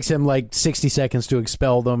 It takes him like 60 seconds to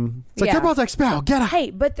expel them. It's like, Yeah. they're both expelled. Get out.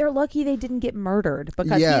 Hey, but they're lucky they didn't get murdered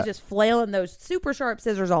because Yeah. he's just flailing those super sharp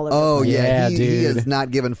scissors all over. Oh the place. yeah, Yeah, he dude. is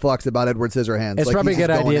not giving fucks about Edward Scissorhands. It's Like, probably a he's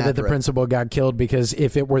good just going idea that after the it. principal got killed, because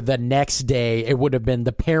if it were the next day, it would have been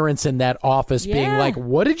the parents in that office being Yeah. like,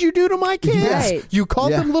 "What did you do to my kids? Right. You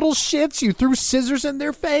called Yeah. them little shits. You threw scissors in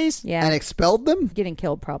their face." Yeah, and expelled them. getting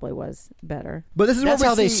killed probably was better. But this is That's where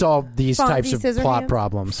how we they see solve these Fonzie types of plot Scissorhands?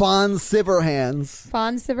 problems. Fonz Silverhands.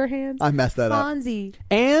 Fonz Silverhands. I messed that up. Fonzie.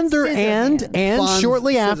 And there Scissorhands. and Fonz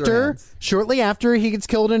shortly after he gets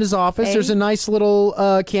killed in his office, Hey. there's a nice little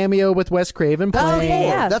cameo with Wes Craven That's playing.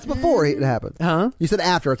 before. yeah. That's before it happened. Huh? You said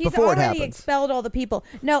after. It's He's before it already happens. expelled all the people.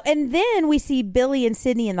 No, and then we see Billy and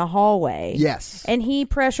Sydney in the hallway. Yes. And he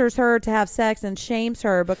pressures her to have sex and shames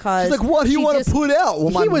her because She's like, "What do you she want just- to put out?" Well,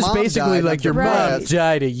 my He was mom basically died. like, That's "Your your mom bad."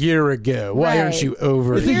 died a year ago. Why aren't Right. you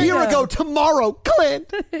over It's a it?" year ago. ago tomorrow,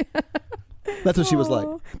 Clint. That's what she was like.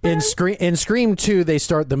 In Scream 2, they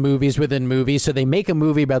start the movies within movies, so they make a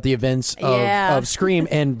movie about the events Yeah. of Scream,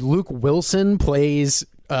 and Luke Wilson plays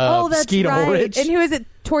Oh, that's Skeet right. Ulrich. And who is it?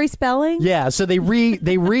 Tori Spelling? Yeah, so they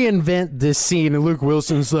reinvent this scene, and Luke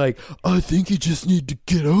Wilson's like, "I think you just need to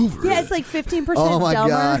get over Yeah, it." it's like 15% Oh my dumber.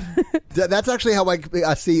 god, that's actually how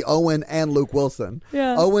I see Owen and Luke Wilson.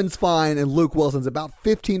 Yeah. Owen's fine, and Luke Wilson's about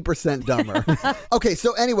 15% dumber. Okay,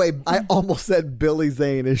 so anyway, I almost said Billy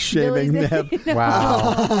Zane is shaming Billy Nev. Zane.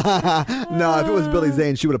 Wow. No, if it was Billy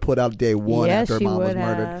Zane, she would have put out day one Yeah, after her she mom was would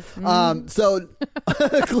murdered. have. Mm. So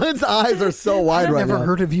Clint's eyes are so wide I've right never now.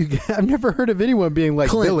 heard of you. I've never heard of anyone being like,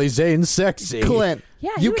 Clint. "Billy Zane's sexy." Clint,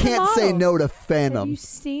 Yeah, he you was a can't say model. no to Have Phantom. you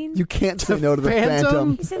seen? You can't say no to the Phantom?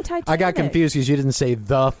 Phantom. He's in Titanic. I got confused because you didn't say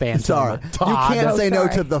the Phantom. Sorry, Todd. you can't Oh, say no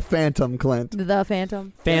sorry. to the Phantom, Clint. The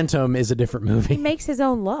Phantom. Phantom is a different He movie. makes his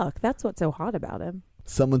own luck. That's what's so hot about him.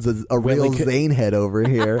 Someone's a Really real could- Zane head over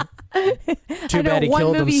here. Too I know bad he one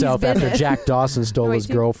killed movie he's himself been after in. Jack Dawson stole Wait, his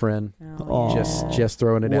two- girlfriend. Aw. Just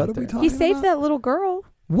throwing it What out are we there. talking He saved about? that little girl.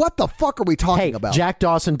 What the fuck are we talking Hey, about? Jack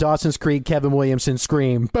Dawson, Dawson's Creek, Kevin Williamson,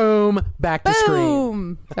 Scream. Boom. Back to Scream.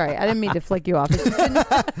 Boom. Sorry, I didn't mean to flick you off. It's just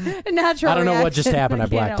a natural I don't know what just reaction. happened. I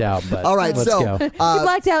can't blacked help. out. But All right, let's so go. He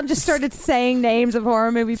blacked out and just started saying names of horror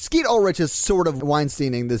movies. Skeet Ulrich is sort of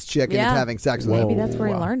Weinsteining this chick Yeah. into having sex with Maybe her. that's where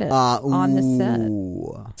he learned it on the set.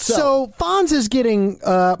 Ooh. So Fonz is getting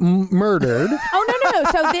murdered. Oh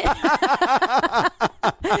no! So then,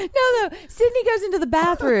 no. Sydney goes into the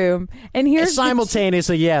bathroom and here's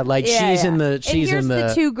Simultaneously, yeah, like she's in the and here's in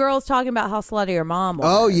the two girls talking about how slutty her mom was.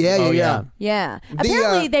 Oh yeah, yeah, Oh, yeah. yeah. Yeah.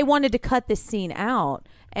 Apparently, uh, they wanted to cut this scene out,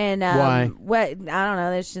 and Why? What I don't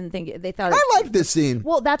know. They just didn't think it, they thought. I like this scene.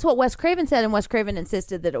 Well, that's what Wes Craven said, and Wes Craven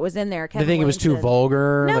insisted that it was in there. They think it was too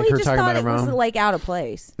vulgar. No, like he her just talking thought about it her was mom. like out of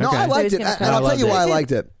place. No, Okay. I So liked he's it, gonna and cut it. I'll tell you I why I loved it.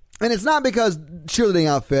 liked it. And it's not because cheerleading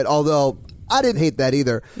outfit, although I didn't hate that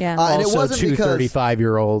either. Yeah. And it Also, wasn't two because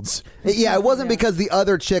 35-year-olds. Yeah, it wasn't because the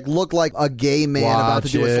other chick looked like a gay man about to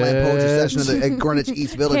do a slam poetry Watch session at Greenwich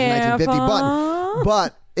East Village in 1950. Careful.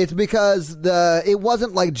 But it's because it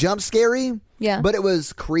wasn't like jump scary. Yeah. But it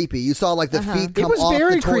was creepy. You saw like the feet It come was off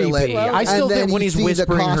very the toilet. creepy. I still and then think when you he's see the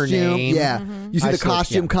whispering her costume, name. Yeah. You see I the still-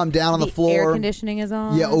 costume yeah. come down on the The floor. air conditioning is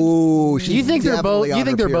on. Yeah. Oh, she's You think they're both? definitely You on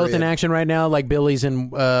think her they're both in period. action right now? Like Billy's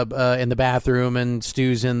in the bathroom and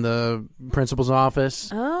Stu's in the principal's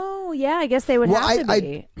office. Oh, Oh, yeah, I guess they would have to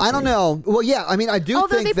be. I don't know. Well, yeah, I mean, I do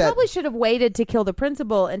Although think they probably should have waited to kill the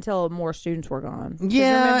principal until more students were gone.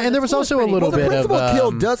 Yeah, and there was also a little bit of... the principal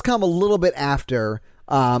kill does come a little bit after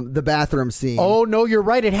the bathroom scene. Oh, no, you're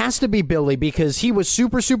right. It has to be Billy because he was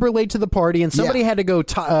super, super late to the party and somebody had to go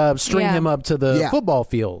string him up to the football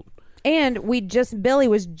field. And Billy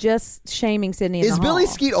was just shaming Sydney in the Is hall. Billy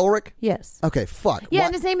Skeet Ulrich? Yes. Okay, fuck. Yeah,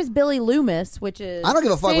 and his name is Billy Loomis, which is I don't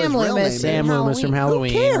give a fuck what his Sam real name Loomis is. Sam Loomis from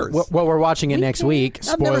Halloween. Who cares? Well, we're watching it next week.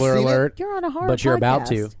 I've never Spoiler seen it. alert. You're on a horror But you're about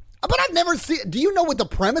podcast. to. But I've never seen... Do you know what the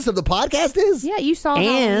premise of the podcast is? Yeah, you saw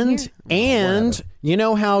And you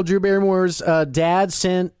know how Drew Barrymore's dad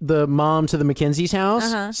sent the mom to the Mackenzie's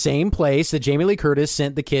house? Uh-huh. Same place that Jamie Lee Curtis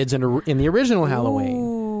sent the kids in the original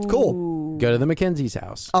Halloween. Cool. Go to the Mackenzie's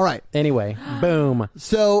house. All right. Anyway, boom.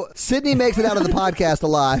 So Sydney makes it out of the podcast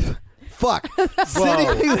alive. Fuck. Sydney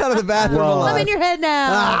makes it out of the bathroom alive. I'm in your head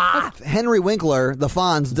now. Henry Winkler, the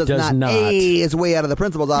Fonz, does not A his way out of the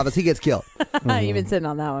principal's office. He gets killed. You've been sitting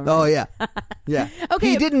on that one. Right? Oh, yeah. Yeah.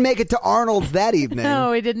 Okay. He didn't make it to Arnold's that evening.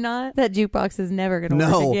 No, he did not. That jukebox is never going to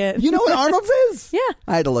work again. You know what Arnold's is? Yeah.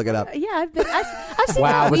 I had to look it up. Yeah, I've seen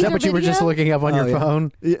Wow, was that Weezer what you were just video. looking up on your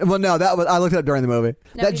phone? Yeah, well, no, I looked it up during the movie.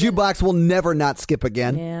 No, that he didn't. jukebox will never not skip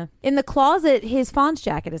again. Yeah. In the closet, his Fonz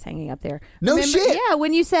jacket is hanging up there. No Remember? shit. Yeah,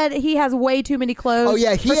 when you said he has way too many clothes. Oh,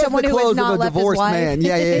 yeah, he for has someone the who has clothes not of a left his divorced wife. man.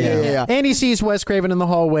 Yeah. And he sees Wes Craven in the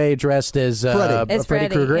hallway dressed as Freddy. As Freddy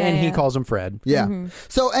Freddy, Krueger, yeah, and he yeah. calls him Fred. Yeah. Mm-hmm.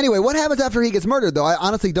 So anyway, what happens after he gets murdered, though? I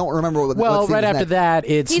honestly don't remember what Well, scene right is after next. that,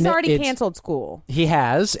 He's already canceled school. He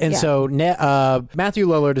has, and Yeah. so Matthew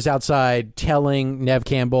Lillard is outside telling Nev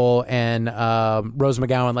Campbell and Rose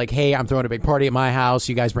McGowan, like, "Hey, I'm throwing a big party at my house.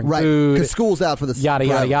 You guys bring Right, food, because school's out for the yada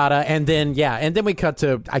yada yada." And then we cut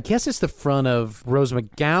to, I guess it's the front of Rose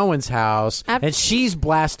McGowan's house, and she's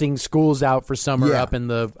blasting "School's Out for Summer" up in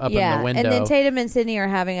the window. And then Tatum and Sydney are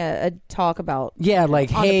having a talk about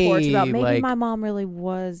like, on hey, the porch about maybe like, my mom really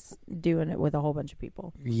was doing it with a whole bunch of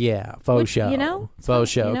people. yeah, faux show, you know? faux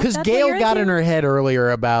show. You know, Because that's what Gail you're got into. in her head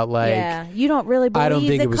earlier about like, yeah, you don't really believe I don't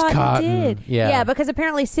think that it was Cotton Cotton. did. Yeah. Because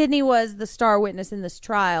apparently Sydney was the star witness in this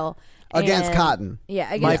trial. Against and- Cotton. Yeah,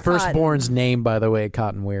 against my Cotton. firstborn's name, by the way,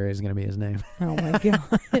 Cotton Weary, is going to be his name. Oh my god.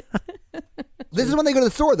 This is when they go to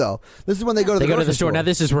the store, though. This is when they go to the grocery store. Now,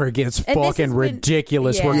 this is where it gets And this fucking is when-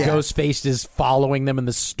 ridiculous, where Yeah. Ghostface is following them in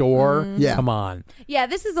the store. Yeah. Come on. Yeah,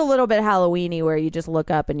 this is a little bit Halloween-y where you just look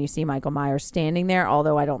up and you see Michael Myers standing there,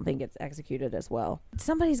 although I don't think it's executed as well.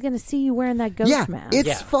 Somebody's going to see you wearing that ghost Yeah, mask.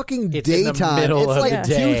 it's fucking It's in the daytime. middle It's of like the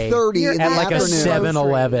day. 2:30 in the At like a afternoon.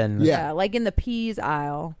 7-Eleven. Yeah. like in the peas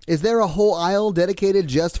aisle. Is there a whole aisle dedicated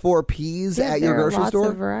just for peas Yeah, at your there are grocery lots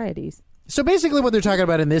store? of varieties. So basically what they're talking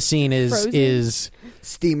about in this scene Frozen? is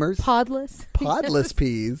Steamers. Podless. Podless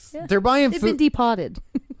peas. Yeah. they're buying They've been food. depotted.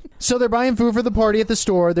 So they're buying food for the party at the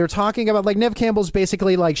store. They're talking about, like, Nev Campbell's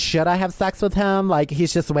basically like, should I have sex with him? Like,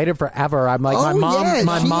 he's just waited forever. I'm like, Oh, yeah,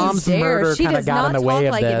 my she's mom's There, murder she kind of does got not in the talk way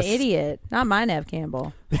of like this. an idiot. Not my Nev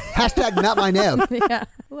Campbell. Hashtag not my Nev. Yeah.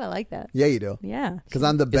 Ooh, I like that. Yeah, you do. Yeah. Because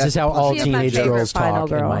I'm the This best. is how all She is my teenage favorite girls final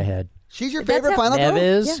talk in girl. my head. She's your That's favorite how- final Nev girl?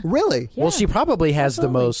 is? Yeah. Really? Yeah. Well, she probably has Absolutely.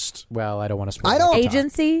 the most, well, I don't want to spoil I don't- it.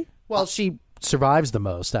 Agency. Well, she survives the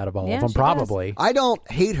most out of all Yeah, of them, she does. probably. I don't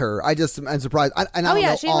hate her. I just am surprised. And I don't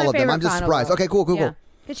know she's all my of them. favorite I'm just final surprised. girl. Okay, cool. Yeah.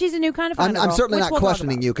 Because she's a new kind of final I'm girl, certainly which not we'll talk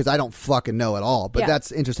questioning about. you because I don't fucking know at all. But Yeah.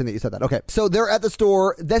 that's interesting that you said that. Okay, so they're at the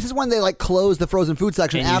store. This is when they like close the frozen food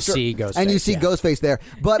section And you after, see Ghostface, and you see yeah. Ghostface there.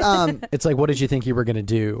 But It's like, what did you think you were going to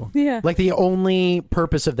do? Yeah. Like, the only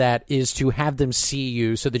purpose of that is to have them see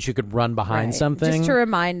you so that you could run behind Right. something. Just to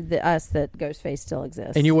remind us that Ghostface still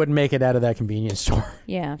exists. And you wouldn't make it out of that convenience store.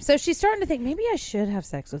 Yeah. So she's starting to think, maybe I should have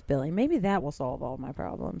sex with Billy. Maybe that will solve all my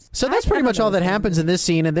problems. So that's I pretty don't much all that understand. happens in this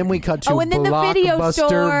scene, and then we cut to Oh, and then the video Blockbuster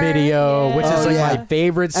store. Video, Yeah. which is Oh, like yeah. my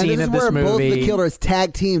favorite and scene this is of this where both movie. the killers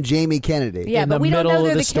tag team Jamie Kennedy. Yeah, in but the we don't middle know of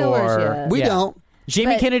they're the the killers store. yet. We Yeah. don't.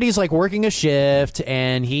 Jamie But- Kennedy's like working a shift,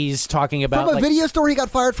 and he's talking about From a like, video store he got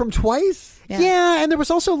fired from twice? Yeah, and there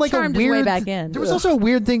was also like Charmed a his way weird. back in. There was also a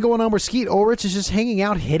weird thing going on where Skeet Ulrich is just hanging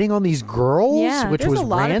out, hitting on these girls, Yeah, which there's was a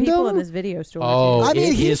lot random. of people in this video store. Oh, too. I mean,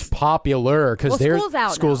 it he's- is popular because Well, there's school's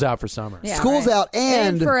out school's now. out for summer. Yeah, School's right. out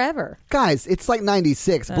and forever. guys, it's like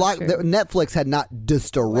 96. That's true. Netflix had not What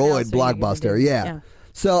destroyed else are you gonna Blockbuster. do? Yeah.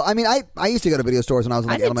 So, I mean, I used to go to video stores when I was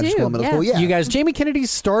in like elementary school and middle school. Yeah. You guys, Jamie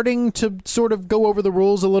Kennedy's starting to sort of go over the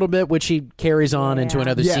rules a little bit, which he carries on into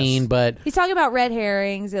another scene, but... He's talking about red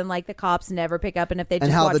herrings and like the cops never pick up, and if they just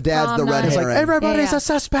and how watch the dad's the red herring. Like, everybody's a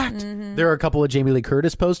suspect. There are a couple of Jamie Lee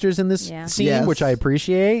Curtis posters in this scene, which I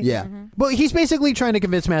appreciate. Yeah. But he's basically trying to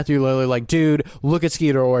convince Matthew Lillard, like, dude, look at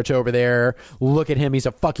Skeeter Ulrich over there. Look at him. He's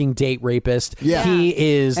a fucking date rapist. Yeah. He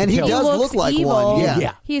is and the he killer. does look like evil. one.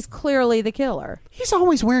 Yeah. He's clearly the killer. He's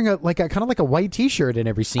always wearing a kind of like a white T-shirt in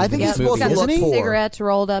every scene. I think in he's this supposed movie, to look isn't he? poor. Cigarettes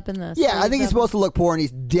rolled up in the Yeah, I think he's supposed to look poor, and he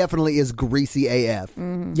definitely is greasy AF.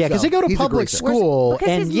 Yeah, because they go to he's a public greaser. school, because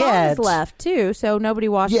and his yet mom is left too, so nobody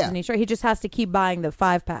washes Yeah. any shirt. He just has to keep buying the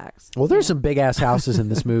 5-packs. well, there's some big ass houses in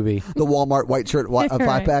this movie. The Walmart white shirt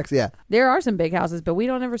 5-packs, yeah. There are some big houses, but we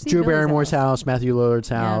don't ever see Drew Billy's Barrymore's house, Matthew Lillard's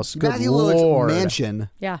house. Good Matthew Lord. Lillard's mansion.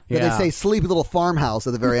 Yeah. That Yeah. they say sleepy little farmhouse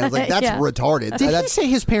at the very end. I was like, that's Yeah. retarded. Did That's he say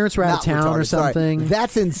his parents were out of not town or retarded. Sorry. something?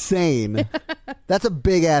 That's insane. That's a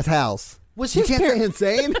big ass house. Was You his can't par- say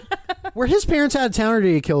insane? Were his parents out of town, or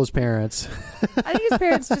did he kill his parents? I think his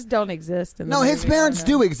parents just don't exist. In the No, his movie. parents I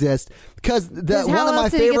don't know. do exist because Because one how of my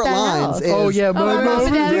else did he get favorite that lines house? is, Oh, yeah, my my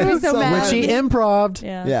mom dad did was so mad. When she improved.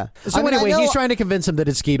 Yeah. Yeah. So I mean, anyway, I know- he's trying to convince him that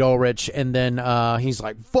it's Skeet Ulrich, and then he's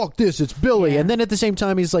like, "Fuck this, it's Billy." Yeah. And then at the same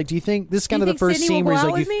time, he's like, "Do you think this is kind Do of you the think first Sydney scene will where he's go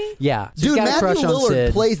like, out with me? yeah, he's Dude, got a crush Matthew on Lillard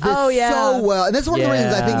Sid." plays this Oh, yeah. so well, and that's one of the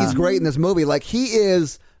reasons I think Yeah. he's great in this movie. Like he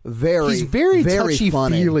is He's very touchy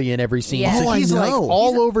funny. feely in every scene. Yeah. So Oh, I he's like know.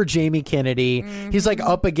 all over Jamie Kennedy. He's like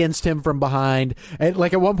up against him from behind, and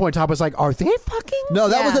like at one point, Top was like, "Are they fucking?" No,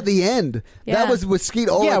 that Yeah. was at the end. Yeah. That was with Skeet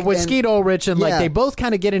Ulrich. Yeah, with and- Skeet Ulrich, and like Yeah. they both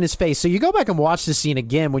kind of get in his face. So you go back and watch the scene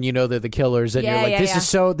again when you know they're the killers, and Yeah, you're like, yeah, "This yeah. is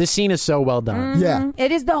so. This scene is so well done." Yeah.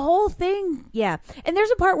 It is the whole thing. Yeah. And there's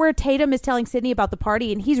a part where Tatum is telling Sydney about the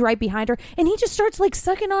party, and he's right behind her, and he just starts like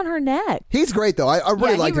sucking on her neck. He's great though. I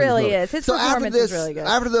really Yeah, like he him in this really movie. is. His so after performance this, is really good.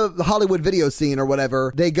 after the Hollywood video scene or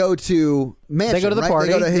whatever, they go to mansion. They go to the right? party.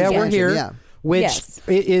 They go to his Yeah, we're mansion, here. Yeah.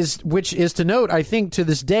 Which is to note, I think to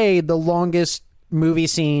this day the longest movie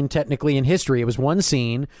scene technically in history. It was one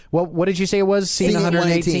scene. What did you say it was? Scene Scene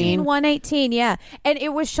 118. Scene 118, yeah. And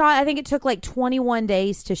it was shot, I think it took like 21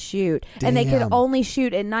 days to shoot. And they could Damn. only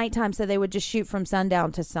shoot at nighttime, so they would just shoot from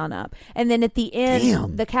sundown to sunup. And then at the end,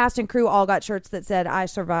 Damn. the cast and crew all got shirts that said, "I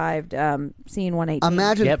survived scene 118.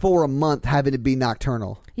 Imagine Yep. for a month having to be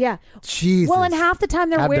nocturnal. Yeah. Jesus. Well, and half the time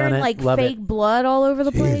they're I've done wearing it. like Love fake it. blood all over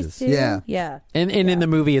the place, Jesus. too. Yeah. Yeah. And in the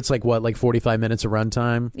movie, it's like what, like 45 minutes of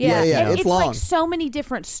runtime. Yeah, Yeah, And it's it's long. like so many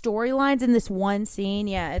different storylines in this one scene.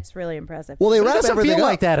 Yeah, it's really impressive. well, they But it wrap doesn't everything feel up.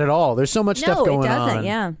 like that at all. There's so much stuff No, it going doesn't, on.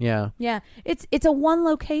 yeah. Yeah. Yeah, it's a one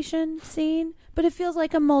location scene, but it feels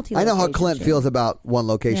like a multi. I know how Clint scene. feels about one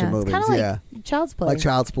location Yeah, movies. It's kind of yeah. like Child's Play. Like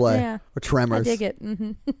Child's Play Yeah. or Tremors. I dig it.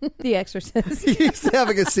 The Exorcist. He's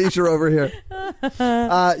having a seizure over here.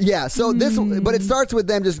 Yeah, so this, but it starts with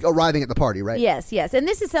them just arriving at the party, right? Yes, and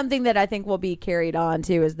this is something that I think will be carried on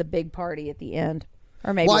too, is the big party at the end.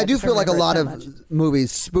 Or maybe Well, I I do just feel like a lot remember of it so much.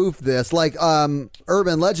 movies spoof this. Like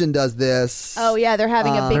Urban Legend does this. Oh yeah, they're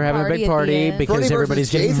having a big They're having a party. big at the party end. because Freddy everybody's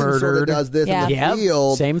versus getting Jason murdered. Sort of does this Yeah. in the Yep.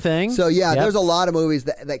 field. Same thing. So yeah, Yep. there's a lot of movies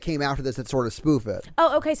that came after this that sort of spoof it.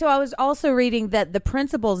 Oh, okay. So I was also reading that the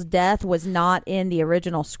principal's death was not in the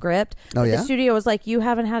original script. Oh, But yeah? The studio was like, "You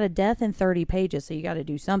haven't had a death in 30 pages, so you got to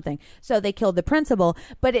do something." So they killed the principal,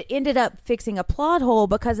 but it ended up fixing a plot hole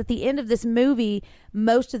because at the end of this movie,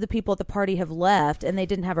 most of the people at the party have left, and they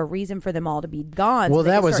didn't have a reason for them all to be gone. So Well,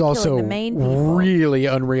 they that could was start killing also the main people. really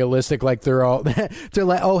unrealistic. Like they're all they're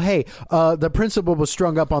like, "Oh, hey, the principal was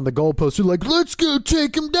strung up on the goalpost." They're like, "Let's go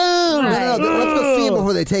take him down." Right. No, let's go see him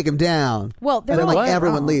before they take him down. Well, And they're then like like,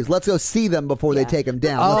 everyone oh. leaves. Let's go see them before they Yeah. take him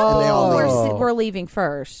down. Oh. And they all leave. Oh. We're leaving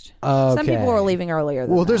first. Okay. Some people were leaving earlier.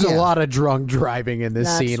 Than Well, there's that. a Yeah. lot of drunk driving in this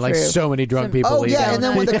That's scene. Like true. so many drunk Some- people Oh leaving. yeah, and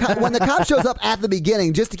then when the cop shows up at the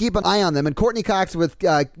beginning, just to keep an eye on them, and Courtney Cox with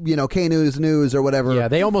K News or whatever. Yeah,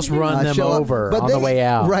 they almost run them show up. over But on they- the way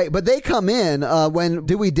out. Right, but they come in when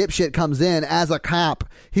Dewey Dipshit comes in as a cop.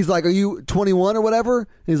 He's like, "Are you 21 or whatever?"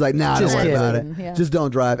 He's like, "Nah, Just don't worry about it. kidding. Yeah. Just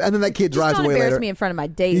don't drive." And then that kid Just drives don't away embarrass later. me in front of my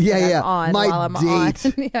date. Yeah, that yeah. I'm on My while I'm on.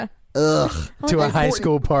 date. Yeah. Ugh. To a And high Courtney-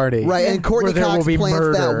 school party. Right, and Courtney where there Cox will be plants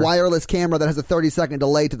murder. that wireless camera that has a 30-second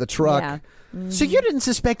delay to the truck. Yeah. So you didn't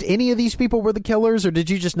suspect any of these people were the killers, or did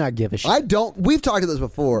you just not give a shit? I don't. We've talked about this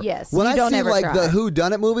before. Yes, When you I don't see ever like try. the Who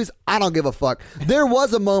Done It movies, I don't give a fuck. There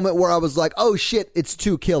was a moment where I was like, "Oh shit, it's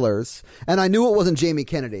two killers," and I knew it wasn't Jamie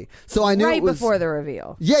Kennedy. So I knew Right it was before the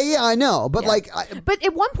reveal. Yeah, I know, but Yeah. like, But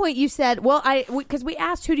at one point you said, "Well, because we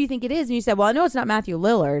asked who do you think it is, and you said, well, I know it's not Matthew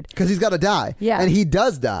Lillard. because he's got to die. Yeah. and he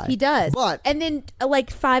does die. He does." But and then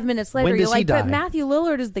like 5 minutes later, When you're does he like, "But die? Matthew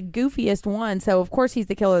Lillard is the goofiest one, so of course he's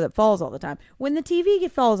the killer that falls all the time." when the TV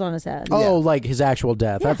falls on his head. Oh, like his actual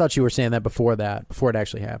death. I thought you were saying that before it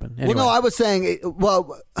actually happened. Anyway. Well, no, I was saying,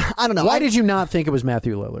 I don't know. Why did you not think it was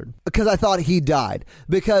Matthew Lillard? Because I thought he died.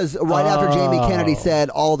 Because right after Jamie Kennedy said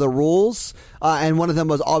all the rules, and one of them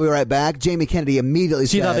was, I'll be right back, Jamie Kennedy immediately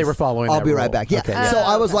said, you thought they were following I'll that be rule. right back. Yeah. Okay. So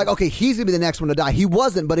I was like, okay, he's going to be the next one to die. He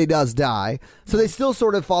wasn't, but he does die. So they still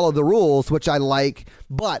sort of follow the rules, which I like.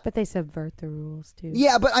 But they subvert the rules, too.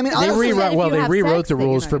 Yeah, but I mean, they honestly, rewrote the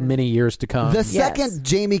rules for many years to come. The second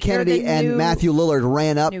Jamie Kennedy and Matthew Lillard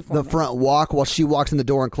ran up the front walk while she walks in the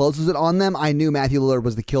door and closes it on them, I knew Matthew Lillard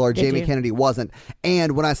was the killer. Jamie Kennedy wasn't.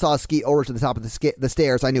 And when I saw Skeet Ulrich at the top of the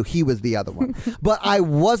stairs, I knew he was the other one. But I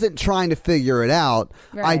wasn't trying to figure it out.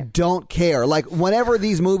 Right. I don't care. Like, whenever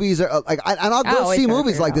these movies are like, and I'll go see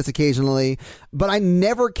movies like this occasionally, but I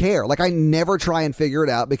never care. Like, I never try and figure it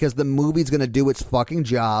out because the movie's going to do its fucking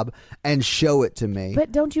job and show it to me.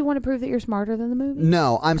 But don't you want to prove that you're smarter than the movie?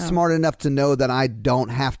 No, I'm smart enough to know that I don't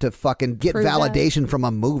have to fucking get validation from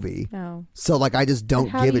a movie. No. So, like, I just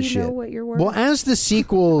don't give a shit. Know what you're worth? Well, as the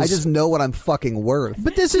sequels, I just know what I'm fucking worth.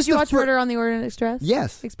 But this is Did you watch Murder on the Orient Express?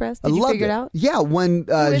 Yes. Express? I Did you loved figure it out? Yeah, when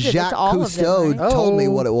Jacques Cousteau right? told me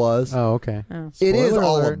what it was. Oh, okay. It is Spoiler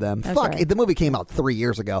all alert. of them. That's Fuck, right. the movie came out 3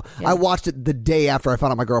 years ago. I watched it the day after I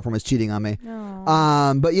found out my girlfriend was cheating on me.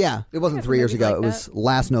 But yeah, it wasn't 3 years ago. like It was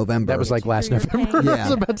last November. That was like last November. Yeah. I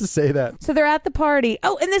was about to say that. So they're at the party.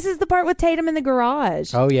 Oh, and this is the part with Tatum in the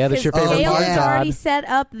garage. Oh, yeah, that's your favorite Gail part, has Todd. already set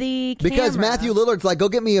up the camera. Because Matthew Lillard's like, go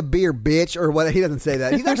get me a beer, bitch, or what? He doesn't say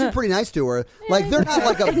that. He's actually pretty nice to her. Like, they're not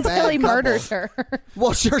like a Until bad he couple. murders her.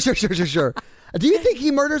 Well, sure. Do you think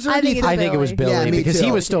he murders her? I think it was Billy Yeah, me because too.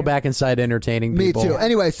 he was still back inside entertaining Me people. too.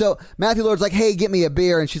 Anyway, so Matthew Lillard's like, hey, get me a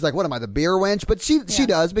beer. And she's like, what am I, the beer wench? But she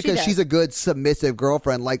does because does. she's a good submissive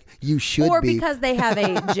girlfriend like you should Or be. because they have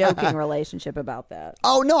a joking relationship about that.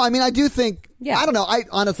 Oh, no. I mean, I do think, Yeah. I don't know. I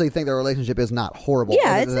honestly think their relationship is not horrible.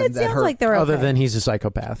 Yeah, other than it that sounds like they're okay. Other than he's a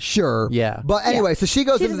psychopath. Sure. Yeah. But anyway, so she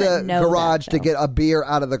goes She into the doesn't know garage that, to though. get a beer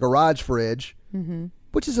out of the garage fridge,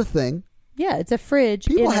 which is a thing. Yeah, it's a fridge.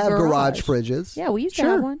 People in a have garage fridges. Yeah, we used to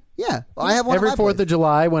Sure. have one. Yeah. I have one Every at my 4th place. of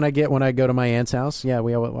July when I go to my aunt's house. Yeah,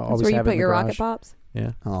 we always That's where you have it put in your the rocket garage. pops.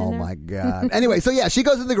 Yeah. Oh my God. Anyway, so yeah, she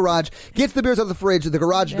goes in the garage, gets the beers out of the fridge. The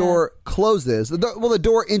garage door closes. The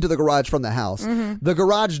door into the garage from the house. The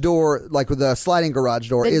garage door, like with the sliding garage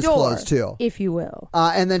door, The is door, closed too. if you will.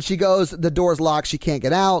 And then she goes, the door's locked. She can't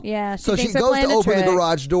get out. Yeah, she So she thinks they're goes to playing a open the trick.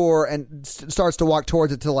 garage door and starts to walk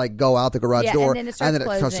towards it to like go out the garage Yeah, door. and then it starts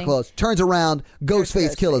starts to closing. close. Turns around,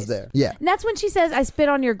 Ghostface Kill is there. Yeah. And that's when she says, I spit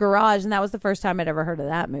on your garage, and that was the first time I'd ever heard of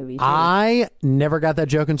that movie, too. I never got that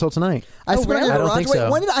joke until tonight. I spit on really? your I don't garage. think Wait,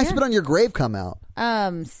 so. when did I spit on your grave come out?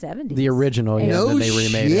 70s. The original, yeah, No then they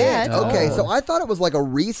remade shit. it. Okay, Oh. so I thought it was like a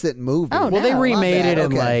recent movie. Oh, Well, they No, remade my it bad. in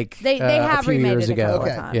Okay. like They a have few remade years it a ago. couple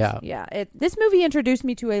Okay. of times. Yeah. This movie introduced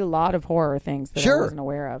me to a lot of horror things that Sure. I wasn't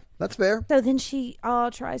aware of. That's fair. So then she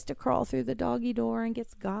tries to crawl through the doggy door and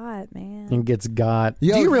gets got, man. And gets got.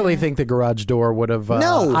 Yo, Do you really think the garage door would have?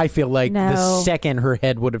 No. I feel like the No. second her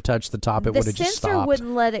head would have touched the top, it The would have just censor stopped.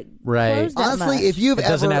 wouldn't let it Right. close that Honestly, much. if you've It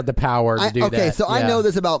doesn't ever, have the power to do that. Okay, so I Yeah. know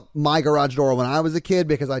this about my garage door when I was a kid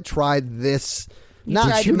because I tried this.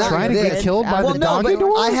 tried to try to get this. killed by well, the no, doggy but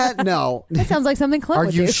door? I had no. That sounds like something Clint Are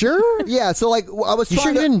would you do. sure? Yeah, so like I was You sure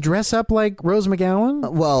trying you to. didn't dress up like Rose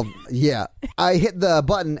McGowan? Well, yeah. I hit the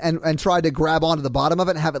button and tried to grab onto the bottom of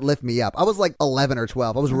it and have it lift me up. I was like 11 or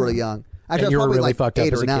 12. I was really young. Actually, I And was you were probably really like fucked up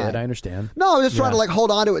 8 as or a 9. kid. I understand. No, I was just trying Yeah. to like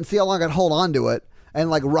hold on to it and see how long I could hold on to it and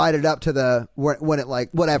like ride it up to the when it like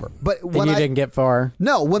whatever. But when And you I didn't get far.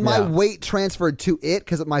 no, when my Yeah. weight transferred to it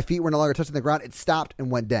because my feet were no longer touching the ground, it stopped and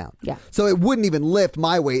went down. Yeah. So it wouldn't even lift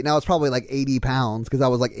my weight. Now it's probably like 80 pounds because I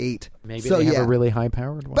was like 8. Maybe so, they have yeah. a really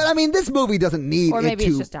high-powered one. But I mean, this movie doesn't need Or it maybe to.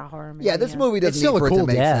 it's just a horror movie. Yeah, this movie doesn't It's still need a for it cool to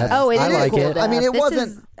make death. sense. Oh, it is I a like cool it. death. I mean, it This wasn't-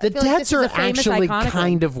 is- I the feel like deaths this is are a famous, actually iconic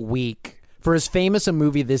kind one. of weak. For as famous a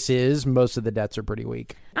movie this is, most of the deaths are pretty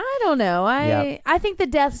weak. I don't know. Yeah. I think the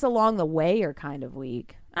deaths along the way are kind of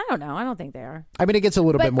weak. I don't know. I don't think they are. I mean, it gets a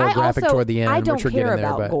little bit more I graphic also, toward the end, I don't which we're care getting there.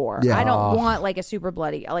 about But gore. Yeah. I don't Oh. want like a super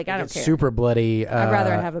bloody. Like I don't it's care. super bloody. I'd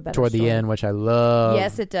rather have a better toward the story. end, which I love.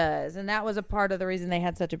 Yes, it does, and that was a part of the reason they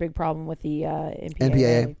had such a big problem with the NPA.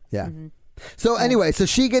 NPA. Yeah. So anyway, so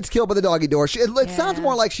she gets killed by the doggy door. It sounds Yeah.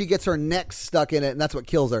 more like she gets her neck stuck in it, and that's what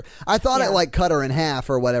kills her. I thought Yeah. it like cut her in half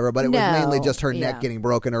or whatever, but it was No. mainly just her Yeah. neck getting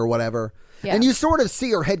broken or whatever. Yeah. And you sort of see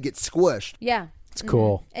her head get squished. Yeah. It's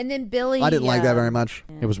cool. And then Billy... I didn't like that very much.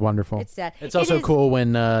 It was wonderful. It's sad. It's also cool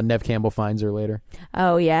when Nev Campbell finds her later.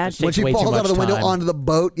 Oh, yeah. When she falls out of the window onto the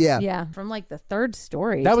boat, Yeah, from like the third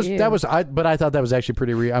story, but I thought that was actually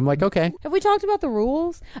pretty real. I'm like, okay. Have we talked about the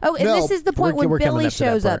rules? Oh, and this is the point when Billy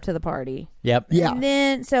shows up to the party. Yep. Yeah. And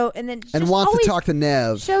then wants to talk to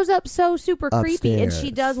Nev. Shows up so super creepy, and Upstairs.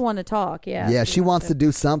 she does want to talk. Yeah. Yeah, she wants to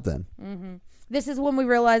do something. Mm-hmm. This is when we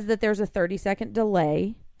realize that there's a 30-second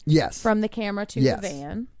delay. Yes. From the camera to the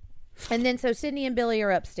van. And then so Sydney and Billy are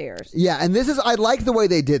upstairs. Yeah, and I like the way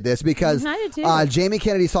they did this because I did too. Jamie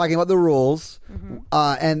Kennedy's talking about the rules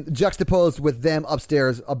and juxtaposed with them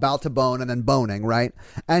upstairs about to bone and then boning, right?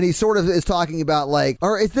 And he sort of is talking about like,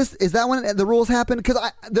 or is that when the rules happen? Because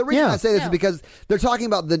the reason I say this is because they're talking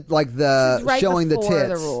about the right showing the before tits.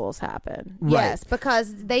 The rules happen. Right. Yes,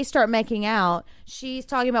 because they start making out. She's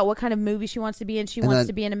talking about what kind of movie she wants to be in. She wants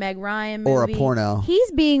to be in a Meg Ryan movie. Or a porno.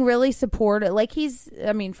 He's being really supportive. Like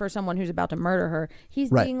for someone who's about to murder her, he's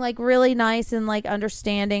being like really nice and like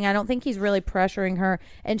understanding. I don't think he's really pressuring her.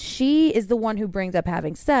 And she is the one who brings up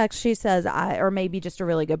having sex. She says, or maybe just a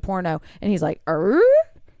really good porno. And he's like,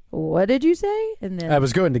 what did you say? And then I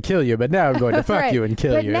was going to kill you, but now I'm going to fuck you and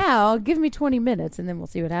kill you. But now, give me 20 minutes and then we'll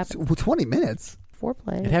see what happens. 20 minutes?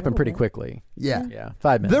 Foreplay. It happened pretty quickly. Yeah.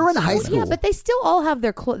 5 minutes. They're in high school. Yeah, but they still all have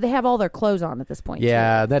they have all their clothes on at this point.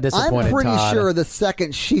 Yeah, that disappointed I'm pretty Todd. sure the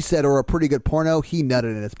second she said or a pretty good porno, he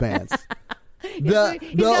nutted in his pants. You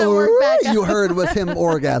heard was him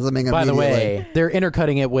orgasming immediately. By the way, they're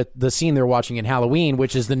intercutting it with the scene they're watching in Halloween,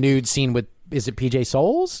 which is the nude scene with, is it PJ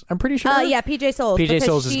Souls? I'm pretty sure. Yeah, PJ Souls. PJ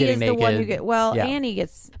Souls is getting naked. The one who Annie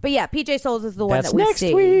gets. But yeah, PJ Souls is the one That's that we next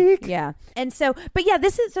see. week. Yeah, and so, but yeah,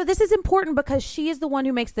 this is important because she is the one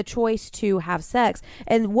who makes the choice to have sex,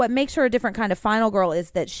 and what makes her a different kind of final girl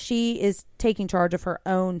is that she is taking charge of her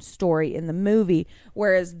own story in the movie,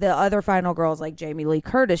 whereas the other final girls like Jamie Lee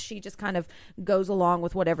Curtis, she just kind of goes along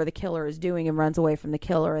with whatever the killer is doing and runs away from the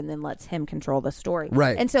killer and then lets him control the story.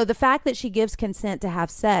 Right. And so the fact that she gives consent to have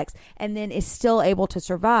sex and then is still able to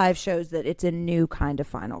survive shows that it's a new kind of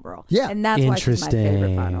final girl. Yeah. And that's why she's my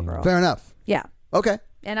favorite final girl. Fair enough. Yeah. Okay.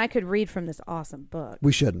 And I could read from this awesome book.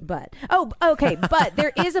 We shouldn't. But, okay. But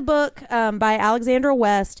there is a book by Alexandra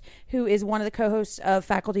West, who is one of the co-hosts of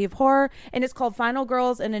Faculty of Horror, and it's called Final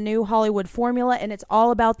Girls in a New Hollywood Formula, and it's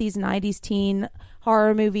all about these 90s teen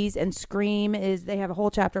horror movies, and Scream they have a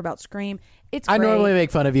whole chapter about Scream. It's great. I normally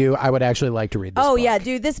make fun of you. I would actually like to read this book. Yeah,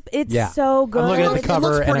 dude, it's so good. I'm looking at the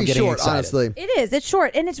cover and I'm getting short, excited. Honestly. It is. It's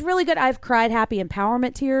short and it's really good. I've cried happy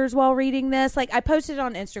empowerment tears while reading this. Like I posted it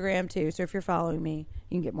on Instagram too, so if you're following me,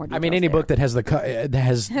 you can get more details. I mean, any book that has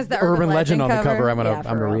the urban legend on the cover, I'm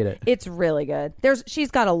gonna read it. It's really good.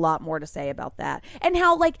 She's got a lot more to say about that, and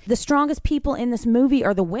how like the strongest people in this movie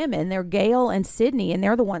are the women. They're Gail and Sydney, and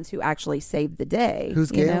they're the ones who actually saved the day.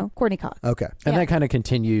 Who's Gail? Courtney Cox. Okay, and that kind of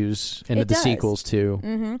continues into the sequels too.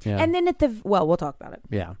 Mm-hmm. Yeah. And then we'll talk about it.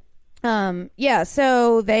 Yeah.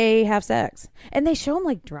 So they have sex, and they show him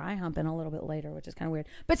like dry humping a little bit later, which is kind of weird.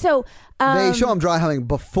 But so they show him dry humping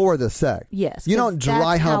before the sex. Yes, you don't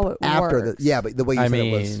dry hump after the. Yeah, but the way you said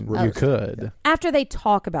it was, you could after they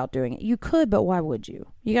talk about doing it. You could, but why would you?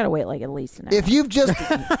 You got to wait like at least an hour. If you've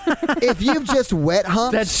just wet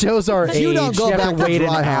humped, that shows our age. You don't go you back have to wait to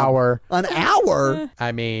an hour. An hour.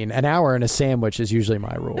 I mean, an hour and a sandwich is usually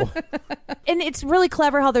my rule. And it's really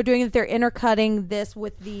clever how they're doing it. They're intercutting this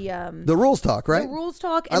with the rules talk, right? The rules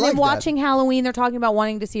talk, and then watching Halloween, they're talking about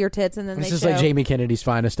wanting to see her tits, and then this is like Jamie Kennedy's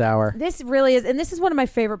finest hour. This really is, and this is one of my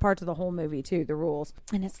favorite parts of the whole movie too. The rules,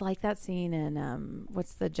 and it's like that scene in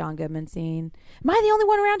what's the John Goodman scene? Am I the only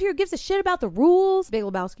one around here who gives a shit about the rules? Big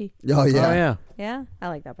Lebowski. Oh yeah, yeah. I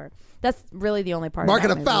like that part. That's really the only part. Marking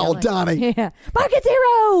of that a foul, like. Donnie. Yeah, market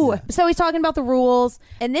zero. So he's talking about the rules,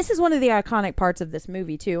 and this is one of the iconic parts of this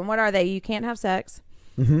movie too. And what are they? You can't have sex,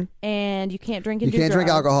 and you can't drink. And you can't drink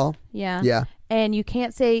alcohol. Yeah. And you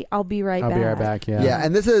can't say, I'll be right back. I'll be right back, yeah. Yeah,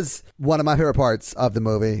 and this is one of my favorite parts of the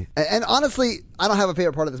movie. And honestly, I don't have a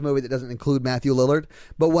favorite part of this movie that doesn't include Matthew Lillard.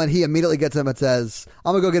 But when he immediately gets him and says,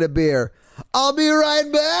 I'm going to go get a beer. I'll be right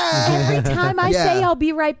back. Every time I say I'll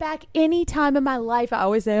be right back, any time in my life, I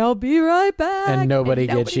always say, I'll be right back. And nobody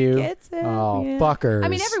gets you. Gets it. Oh, fuckers. I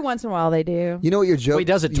mean, every once in a while they do. You know what your joke? Well, he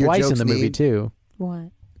does it twice in the movie, too.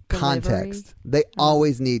 What? Context. They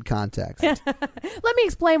always need context. Let me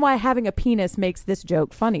explain why having a penis makes this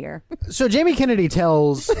joke funnier. So Jamie Kennedy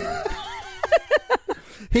tells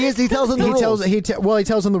He tells them the rules. He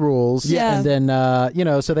tells them the rules. Yeah. And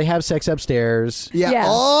then so they have sex upstairs. Yeah.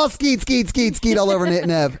 Oh, skeet all over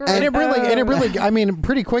Nev. And it really, I mean,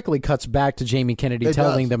 pretty quickly cuts back to Jamie Kennedy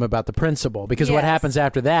telling them about the principal, because what happens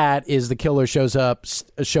after that is the killer shows up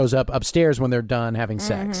upstairs when they're done having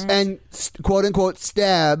sex and quote unquote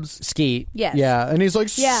stabs Skeet. Yes. Yeah, and he's like,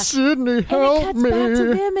 Sydney, help and it cuts me. back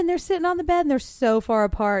to them, and they're sitting on the bed, and they're so far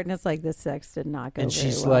apart, and it's like, this sex did not go. And very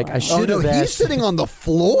she's well. like, I should have asked. He's sitting on the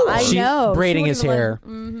floor. I know. braiding She his would've hair,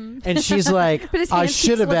 been and she's like, But his I hands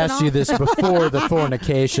should keep have asked slipping you this before the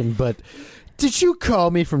fornication, but did you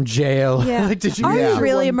call me from jail? Yeah. Like, did you? Are Yeah. you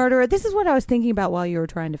really a murderer? This is what I was thinking about while you were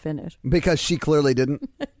trying to finish. Because she clearly didn't.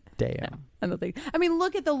 Damn. I don't think. I mean,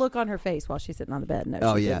 look at the look on her face while she's sitting on the bed. No,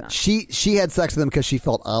 Oh she did yeah, not. she had sex with him because she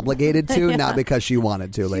felt obligated to, not because she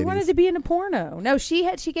wanted to. She Ladies, wanted to be in a porno. No, she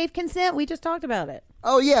gave consent. We just talked about it.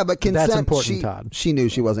 oh yeah, but consent. That's important, Todd. She knew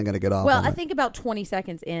she wasn't going to get off. Well, on I it. think about 20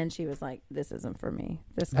 seconds in, she was like, "This isn't for me."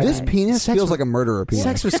 This This guy. penis Sex feels with- like a murderer penis.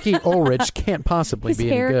 Sex with Skeet Ulrich can't possibly His be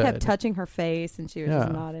hair any good. kept touching her face, and she was just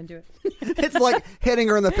Yeah. not into it. It's like hitting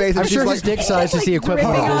her in the face. And I'm she's sure like, his dick size is the equivalent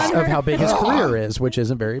dripping on of her. how big his career is, which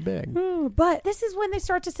isn't very big. But this is when they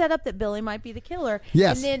start to set up that Billy might be the killer.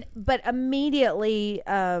 Yes. And then, but immediately,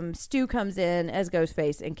 Stu comes in as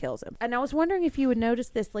Ghostface and kills him. And I was wondering if you would notice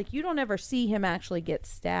this. Like, you don't ever see him actually get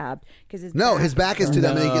stabbed because his back is to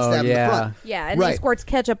them, and he gets stabbed in the front. Yeah, and he Right. squirts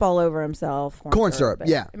ketchup all over himself. Corn syrup, but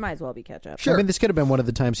yeah. It might as well be ketchup. Sure. I mean, this could have been one of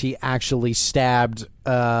the times he actually stabbed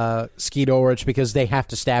Skeet Ulrich, because they have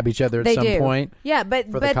to stab each other at They some do. point. Yeah, but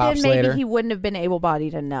for the then cops maybe later. he wouldn't have been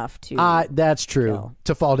able-bodied enough to. That's true. Kill.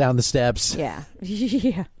 To fall down the steps. Yeah.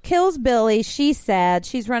 Yeah. Kills Billy. She's sad.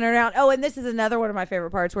 She's running around. Oh, and this is another one of my favorite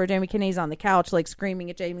parts where Jamie Kennedy's on the couch, like screaming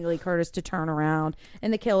at Jamie Lee Curtis to turn around,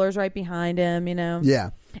 and the killer's right behind him, you know? Yeah.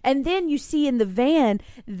 And then you see in the van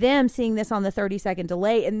them seeing this on the 30-second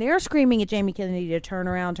delay, and they're screaming at Jamie Kennedy to turn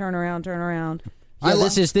around, turn around, turn around. Yeah,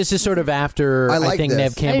 this is sort of after I I, like think this.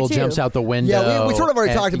 Nev Campbell I do too. jumps out the window. Yeah, we sort of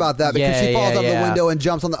already and- talked about that because she falls out the window and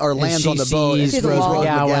jumps on the or lands on the boat. Sees and Rose sees Rose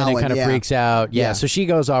McGowan and kind of yeah. freaks out. Yeah, Yeah. so she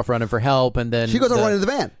goes off running for help, and then She goes on running to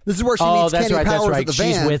the van. This is where she meets that's Kenny right, Powers that's right. at the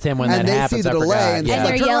She's van. with him when and that they happens. see the I delay, forgot. and Yeah. she's And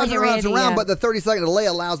like, they're turn around, yelling turn at around, turn Randy, around. yeah. But the 30-second delay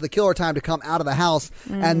allows the killer time to come out of the house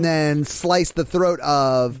and then slice the throat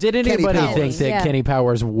of Did Kenny anybody Powers. think that Yeah. Kenny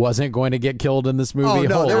Powers wasn't going to get killed in this movie? Oh,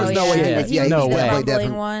 no, there was Holy no way he shit. was- yeah, he no was way. definitely dead Bumbling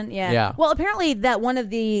from- one. Yeah. Yeah. Well, apparently that one of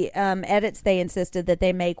the edits they insisted that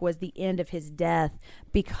they make was the end of his death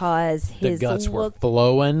because The his guts were look.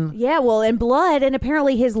 flowing. Yeah, well, and blood, and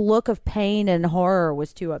apparently his look of pain and horror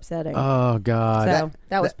was too upsetting. Oh God. So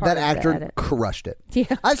that was part that of the actor edit. crushed it. Yeah.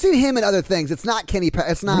 I've seen him in other things. It's not Kenny.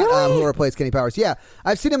 It's not Really? who replaced Kenny Powers. Yeah,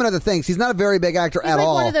 I've seen him in other things. He's not a very big actor He's at like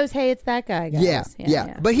all. one of those, hey, it's that guy guys.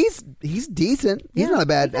 yeah. But he's decent. He's Yeah. not a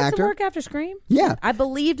bad He got some actor. work after Scream. Yeah. I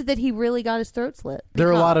believed that he really got his throat slit. There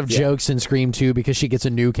are a lot of Yeah. jokes in Scream 2 because she gets a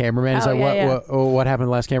new cameraman. He's Oh, like, yeah, what happened to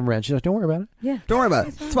the last cameraman? She's like, don't worry about it. Yeah. Don't worry about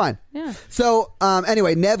it. It's fine. Yeah. So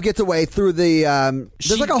anyway, Nev gets away through the.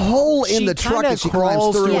 There's like a hole in she the truck kinda that she climbs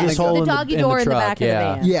crawls through. through and this then hole goes- The in doggy in door in the truck, back of the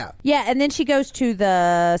yeah. van. Yeah. Yeah, and then she goes to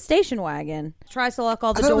the station wagon, tries to lock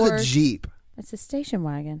all I the thought doors. it was a Jeep. It's a station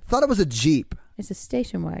wagon. Thought it was a Jeep. It's a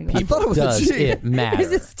station wagon. I thought it was a Does Jeep. it matter?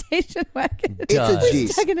 It's a station wagon. It's a Does Jeep.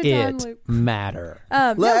 Stuck in a time it loop. matter?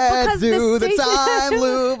 No, Let's because do the station- time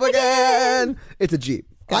loop again. It's a Jeep.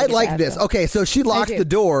 Gotta I get like that this. though. Okay, so she locks do. the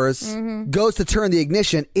doors, goes to turn the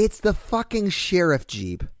ignition. It's the fucking sheriff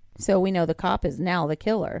Jeep. So we know the cop is now the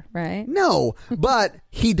killer, right? No, but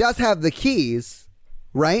he does have the keys,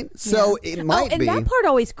 right? So Yeah. it might and be. that part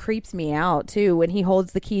always creeps me out too when he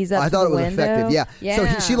holds the keys up. I to thought the it was window. effective. Yeah. So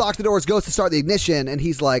Yeah. she locks the doors, goes to start the ignition, and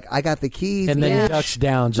he's like, "I got the keys." And then Yeah. he ducks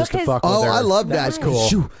down just Because- to fuck with Oh, her. I love that. That was cool.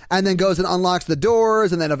 Shoo. And then goes and unlocks the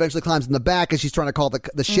doors, and then eventually climbs in the back, and she's trying to call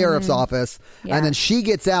the sheriff's office. Yeah. And then she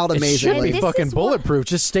gets out It should amazingly. be this fucking is what- bulletproof.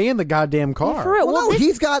 Just stay in the goddamn car. for real. Well, Well, no, this-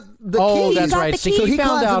 he's got the Oh, keys. that's got right. the So keys. So he he found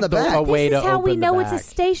climbs in out the back. a way this to is how we open know the it's a back.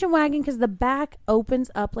 station wagon because the back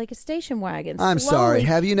opens up like a station wagon. I'm slowly. sorry.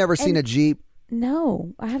 Have you never seen And- a Jeep? No,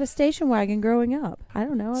 I had a station wagon growing up. I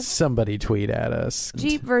don't know. Somebody tweet at us.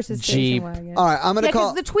 Jeep versus Jeep. station wagon. All right, I'm going to Yeah, 'cause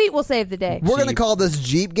call. the tweet will save the day. We're going to Jeep. call this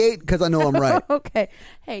Jeep Gate because I know I'm right. Okay.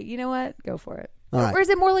 Hey, you know what? Go for it. All right. Or is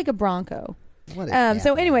it more like a Bronco? What is So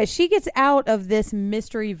happening? anyway, she gets out of this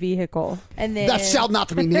mystery vehicle, and then That shall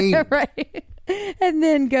not be named. right. And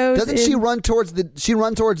then goes. Doesn't she run towards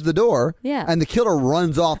the door? Yeah. And the killer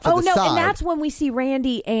runs off to the side. And that's when we see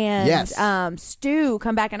Randy and Stu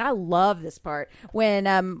come back, and I love this part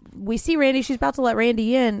when we see Randy. She's about to let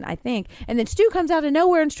Randy in, I think, and then Stu comes out of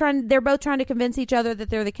nowhere and they're both trying to convince each other that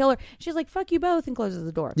they're the killer. She's like, "Fuck you both," and closes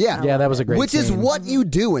the door. Yeah, that was a great. Which scene. is what you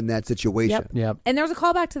do in that situation. Yep. And there was a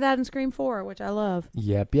callback to that in Scream 4, which I love.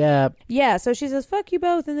 Yep. Yeah, so she says, "Fuck you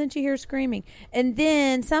both," and then she hears screaming. And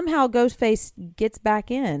then somehow Ghostface gets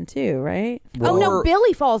back in, too, right? No,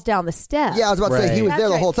 Billy falls down the steps. Yeah, I was about to say, he was there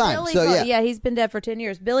the whole time. Billy So, yeah, he's been dead for 10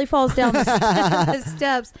 years. Billy falls down the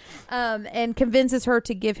steps and convinces her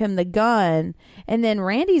to give him the gun. And then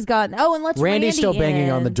Randy's gotten, and lets Randy's still banging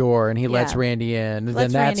in. on the door, and he lets Randy in. And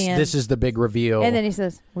then this is the big reveal. And then he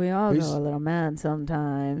says, "We all go a little mad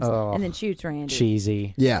sometimes." And then shoots Randy.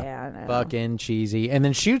 Cheesy. Yeah. I know. Fucking cheesy. And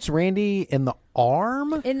then shoots Randy in the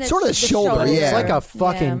arm? Sort of the shoulder, yeah. It's like a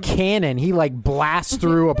fucking cannon. He like blasts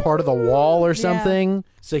through a part of the wall or something.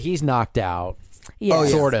 So he's knocked out. Yeah,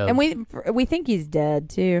 sort of. And we think he's dead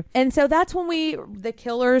too. And so that's when the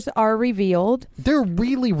killers are revealed. They're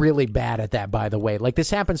really, really bad at that, by the way. Like, this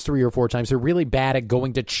happens 3 or 4 times. They're really bad at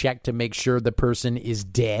going to check to make sure the person is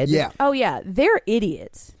dead. Yeah. Oh yeah, they're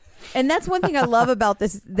idiots. And that's one thing I love about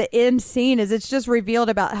the end scene is it's just revealed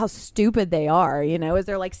about how stupid they are, as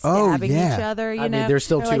they're like stabbing each other, I mean, they're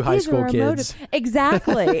still two high school kids.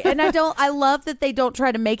 Exactly. And I love that they don't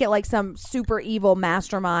try to make it like some super evil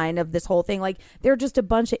mastermind of this whole thing. Like, they're just a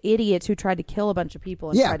bunch of idiots who tried to kill a bunch of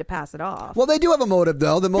people and tried to pass it off. Well, they do have a motive,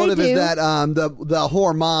 though. The motive is that the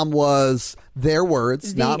whore mom was their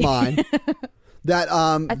words, not mine.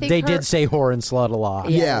 That they did say whore and slut a lot.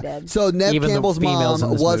 Yeah. So Nev Even Campbell's mom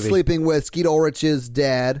was sleeping with Skeet Ulrich's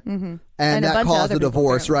dad, and that caused the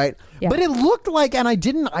divorce, right? Yeah. But it looked like, and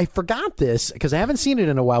I forgot this because I haven't seen it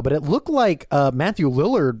in a while, but it looked like Matthew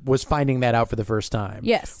Lillard was finding that out for the first time.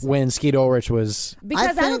 Yes. When Skeet Ulrich was...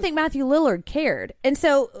 Because I don't think Matthew Lillard cared. And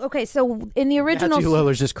so in the original... Matthew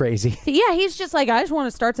Lillard's just crazy. Yeah, he's just like, I just want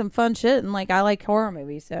to start some fun shit, and like, I like horror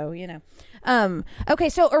movies, so,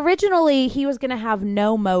 so originally he was going to have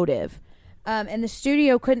no motive. And the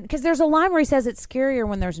studio couldn't, because there's a line where he says it's scarier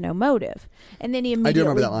when there's no motive, and then he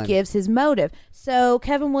immediately gives his motive. So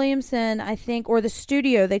Kevin Williamson, I think, or the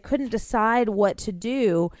studio, they couldn't decide what to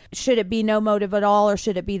do. Should it be no motive at all, or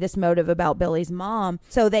should it be this motive about Billy's mom?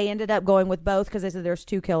 So they ended up going with both because they said there's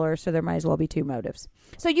 2 killers, so there might as well be 2 motives.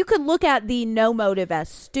 So you could look at the no motive as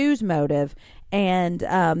Stu's motive, and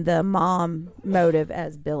the mom motive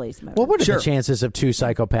as Billy's motive. Well, what are the chances of 2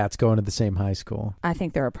 psychopaths going to the same high school? I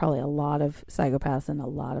think there are probably a lot of psychopaths in a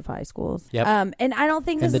lot of high schools. Yep. And I don't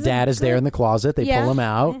think and the dad is there in the closet. They pull him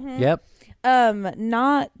out. Mm-hmm. Yep.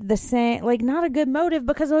 Not the same, like, not a good motive,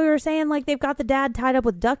 because we were saying, like, they've got the dad tied up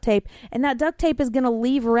with duct tape, and that duct tape is going to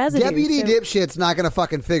leave residue. Deputy dipshit's not going to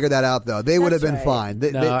fucking figure that out, though. They would have been fine.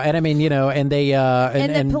 And I mean, and they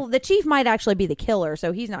and the chief might actually be the killer,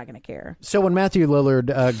 so he's not going to care. So when Matthew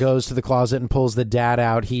Lillard goes to the closet and pulls the dad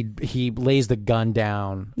out, he lays the gun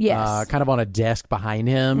down, kind of on a desk behind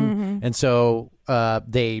him, and so.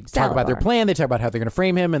 They talk about their plan. They talk about how they're going to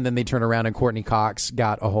frame him, and then they turn around and Courtney Cox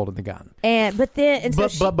got a hold of the gun.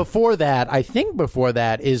 But before that, I think before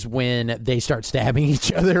that is when they start stabbing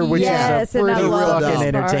each other, which is a pretty fucking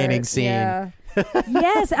entertaining scene. Yeah.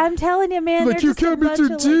 Yes, I'm telling you, man. Like, you kept me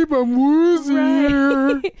too deep. I'm woozy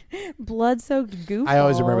here. Blood-soaked goof. I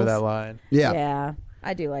always remember that line. Yeah.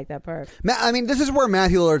 I do like that part. I mean, this is where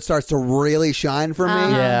Matthew Lillard starts to really shine for me.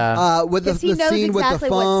 Yeah. With the scene exactly with the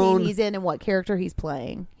phone. What scene he's in and what character he's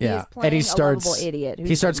playing. Yeah. He's playing and a lovable idiot.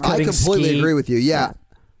 He starts cutting I completely Skeet. agree with you. Yeah.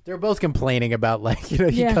 They're both complaining about, like, he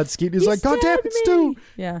cuts Skeet. He's like, God damn it, me. Stu.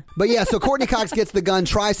 Yeah. But yeah, so Courtney Cox gets the gun,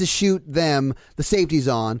 tries to shoot them. The safety's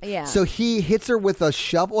on. Yeah. So he hits her with a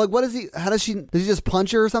shovel. Like, what is he? Does he just punch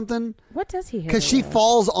her or something? What does he hit? Because she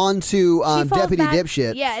falls onto Deputy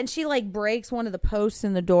Dipshit. Yeah, and she like breaks one of the posts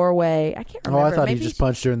in the doorway. I can't remember. Oh, I thought he just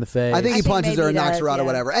punched her in the face. I think he punches her and knocks her out or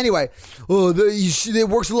whatever. Anyway, it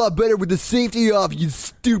works a lot better with the safety off, you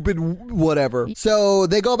stupid whatever. So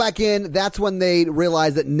they go back in. That's when they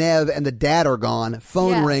realize that Nev and the dad are gone.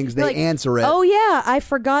 Phone rings. They answer it. Oh, yeah. I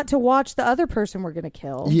forgot to watch the other person we're going to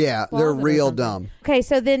kill. Yeah, they're real dumb. Okay,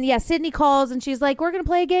 so then, Sydney calls and she's like, we're going to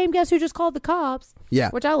play a game. Guess who just called the cops? Yeah.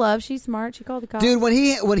 Which I love. She's smart. She called the cops. Dude, when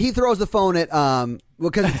he throws the phone at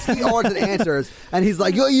because Skeet Ulrich answers, and he's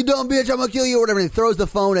like, "Yo, you dumb bitch, I'm gonna kill you," or whatever. And he throws the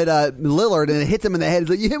phone at Lillard, and it hits him in the head. He's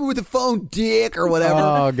like, "You hit me with the phone, dick," or whatever.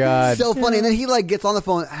 Oh God, so funny. And then he like gets on the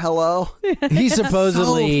phone. Hello. He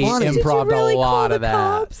supposedly So funny. improv'd really a lot call of the that,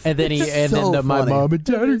 cops? and then my funny. mom and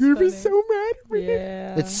dad are gonna be so mad at me.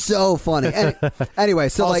 Yeah. It's so funny. Anyway,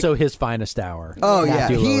 so Also, like, his finest hour. oh yeah,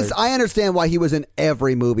 Matthew Lillard. I understand why he was in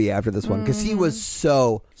every movie after this one because he was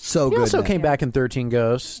so He good. also in it. came back in 13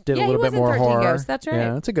 Ghosts, did Yeah, a he little was bit in more 13 horror. Ghosts, that's right.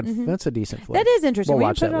 Yeah, that's a good. That's a decent flick. That is interesting. We'll We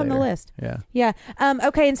watch can put that it on the later. list. Yeah. Yeah.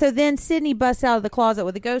 Okay, and so then Sydney busts out of the closet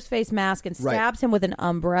with a ghost face mask and Right. stabs him with an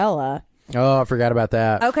umbrella. Oh, I forgot about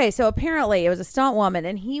that. Okay, so apparently it was a stunt woman,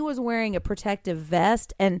 and he was wearing a protective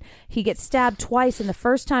vest, and he gets stabbed twice. And the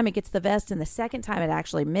first time it gets the vest, and the second time it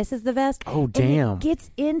actually misses the vest. Oh, And damn. it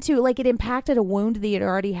gets into it impacted a wound that he had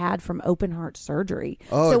already had from open heart surgery.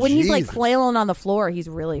 Oh, so when he's like Jesus. flailing on the floor, he's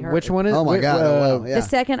really hurt. Which one is? Oh my God! Wow, yeah. The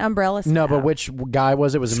second umbrella stab. No, but which guy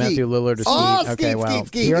was it? Was it Skeet. Matthew Lillard or Skeet? Oh, okay, Skeet, wow.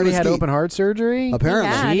 Skeet. He already It was had Skeet. open heart surgery? Apparently.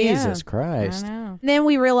 Yeah, Jesus yeah. Christ. I know. Then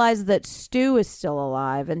we realize that Stu is still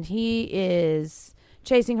alive, and he is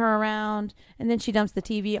chasing her around, and then she dumps the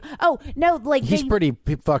TV. Oh no, like He's pretty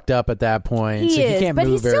fucked up at that point. he so is, he can't but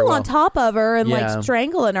move he's very still well. on top of her and Yeah. like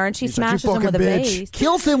strangling her, and she He's like, "You smashes him with a fucking bitch." vase.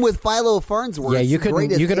 Kills him with Philo Farnsworth. Yeah, you could only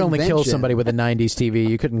kill invention. somebody with a 90s TV.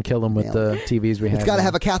 You couldn't kill them with the TVs we had. It's got to now.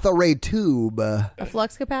 have a cathode ray tube. A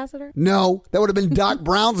flux capacitor. No, that would have been Doc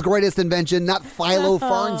Brown's greatest invention, not Philo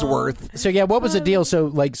Farnsworth. So yeah, what was the deal? So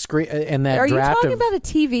like in that Are you draft talking of about a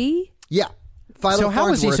TV? Yeah. Philo so how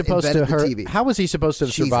was he Farnsworth supposed to invented the TV. How was he supposed to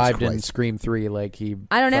have Jesus survived in Christ. Scream 3? Like he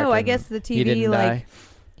I don't know. I fucking- guess the TV he didn't like die?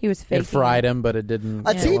 he was faking It fried him, but it didn't.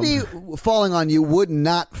 A kill him. TV falling on you would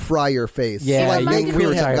not fry your face. Yeah, so like, we they were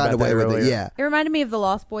could have talking gotten about away that with it. earlier. Yeah. It reminded me of the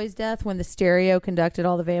Lost Boys death when the stereo conducted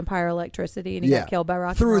all the vampire electricity and he got killed by rock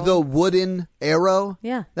and through roll. the wooden arrow.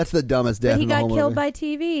 Yeah. That's the dumbest death But he in the got whole killed movie. by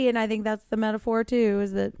TV, and I think that's the metaphor too.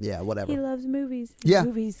 Is that Yeah, whatever. he loves movies? Yeah,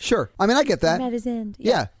 movies. sure. I mean, I get that. Met his end.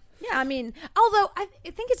 Yeah. Yeah, I mean, although I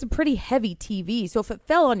think it's a pretty heavy TV, so if it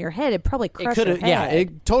fell on your head, it'd probably It crush could your have. head. Yeah,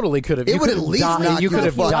 it totally could have. It You would could at have least died- knock You you could the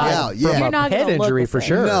have fuck died out, from yeah. You're a not gonna head look injury the for same.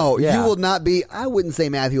 sure. No, Yeah. you will not be. I wouldn't say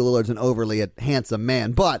Matthew Lillard's an overly handsome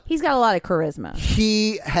man, but He's got a lot of charisma.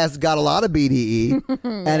 he has got a lot of BDE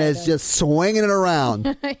and is just swinging it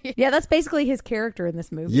around. Yeah, that's basically his character in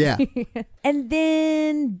this movie. Yeah. And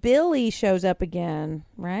then Billy shows up again,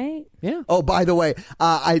 right? Yeah. Oh, by the way,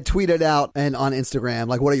 I tweeted out and on Instagram,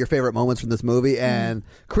 like, what are your favorite moments from this movie? And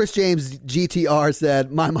Chris James GTR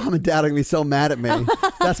said, "My mom and dad are going to be so mad at me."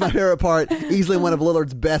 That's my favorite part. Easily one of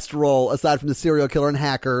Lillard's best role, aside from the serial killer and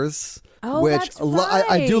Hackers. Oh, which that's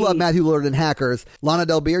I do love right. Matthew Lillard in Hackers. Lana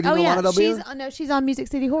Del Beer, do you know Lana Del Beer? she's on Music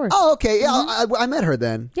City Horse. Oh, okay. Yeah, I met her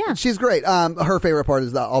then. Yeah. She's great. Her favorite part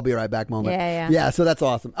is the "I'll be right back" moment. Yeah. Yeah, so that's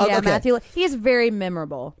awesome. yeah, Okay. Matthew. He is very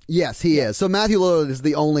memorable. Yes, he is. So Matthew Lillard is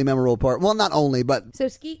the only memorable part. Well, not only, but So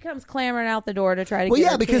Skeet comes clamoring out the door to try to well, get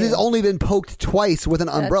yeah, her because he's killed. only been poked twice with an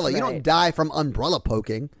umbrella. You don't right. die from umbrella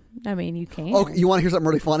poking. I mean, you can. Oh, you want to hear something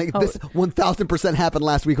really funny? Oh. This 1000% happened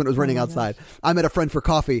last week when it was raining outside. I met a friend for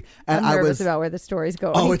coffee, and I'm I nervous was. about where the story's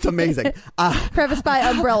going. Oh, it's amazing. Prefaced by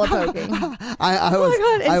umbrella poking. I was. Oh my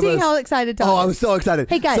god! And I seeing was, how excited Tom Oh, I is. was so excited.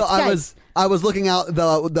 Hey, guys, so guys. I was looking out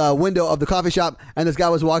the window of the coffee shop, and this guy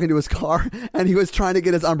was walking to his car, and he was trying to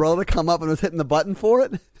get his umbrella to come up, and was hitting the button for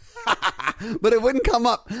it. But it wouldn't come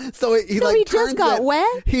up, so he So like he just turns got it. wet?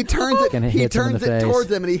 He turns it. And it He hits him in turns the it face.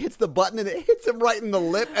 towards him, and he hits the button, and it hits him right in the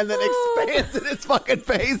lip, and then expands in his fucking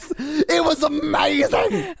face. It was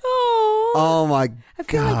amazing. Oh, Oh my god! I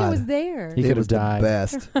feel like I was there. He It could was have died. the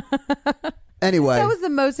best. Anyway, That was the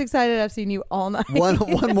most excited I've seen you all night. one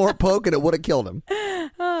more poke, and it would have killed him.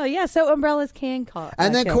 Oh yeah, so umbrellas can cause.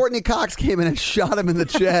 And then kill. Courtney Cox came in and shot him in the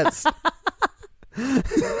chest.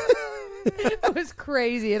 It was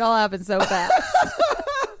crazy. It all happened so fast.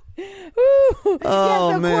 Woo. Oh,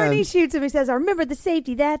 yeah, so man. Courtney shoots him. He says, "I remember the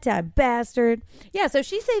safety that time, bastard." Yeah, so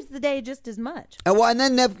she saves the day just as much. And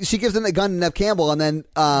then she gives him the gun to Nev Campbell, and then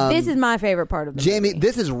This is my favorite part of the Jamie. movie.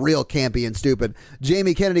 This is real campy and stupid.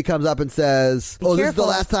 Jamie Kennedy comes up and says, "Oh, this is the careful.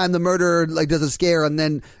 last time the murderer does a scare," and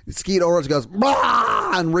then Skeet Ulrich goes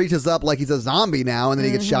 "Blah!" and reaches up like he's a zombie now, and then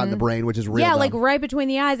he gets shot in the brain, which is real. Yeah, dumb. like right between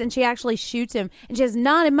the eyes, and she actually shoots him. And she says,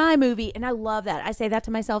 "Not in my movie." And I love that. I say that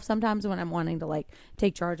to myself sometimes when I'm wanting to like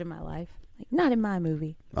take charge of my life. Like, not in my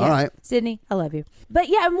movie. All right. Sydney, I love you. But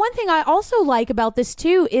yeah, and one thing I also like about this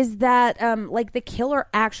too is that like the killer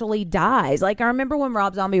actually dies. Like I remember when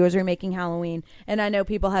Rob Zombie was remaking Halloween, and I know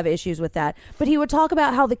people have issues with that, but he would talk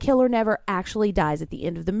about how the killer never actually dies at the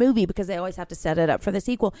end of the movie because they always have to set it up for the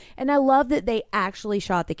sequel. And I love that they actually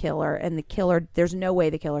shot the killer, and the killer, there's no way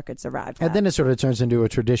the killer could survive that. And then it sort of turns into a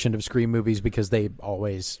tradition of Scream movies because they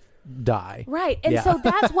always die. Right. And so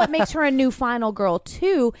that's what makes her a new final girl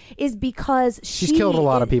too, is because she's killed a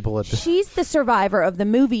lot of people at this. She's the survivor of the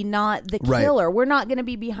movie, not the Right. killer. We're not going to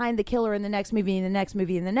be behind the killer in the next movie and the next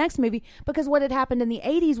movie and the next movie, because what had happened in the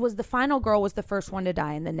 80s was the final girl was the first one to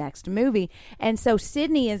die in the next movie. And so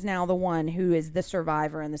Sydney is now the one who is the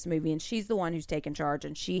survivor in this movie, and she's the one who's taken charge,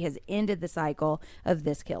 and she has ended the cycle of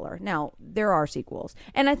this killer. Now, there are sequels,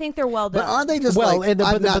 and I think they're well done. But aren't they just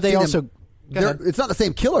but they also it's not the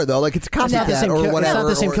same killer though. Like it's a copycat or whatever. It's not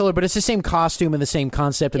the same killer, but it's the same costume and the same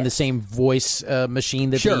concept and the same voice machine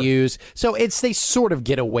that they use. So they sort of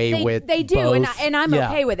get away with. They do, both. and I'm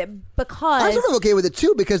okay with it because I'm sort of okay with it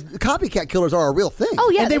too because copycat killers are a real thing.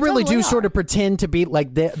 Oh yeah, and they really totally do sort of pretend to be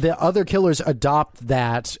like the other killers adopt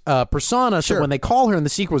that persona. So when they call her in the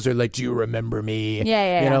sequels, they're like, "Do you remember me?"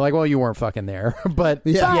 Yeah. You know, like, well, you weren't fucking there, but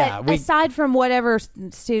aside from whatever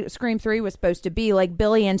Scream 3 was supposed to be, like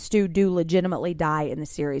Billy and Stu do legitimately die in the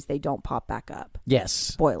series. They don't pop back up. Yes,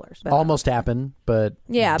 spoilers. But almost happened, but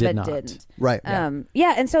didn't. Right. And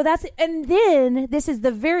so and then this is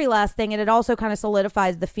the very last thing, and it also kind of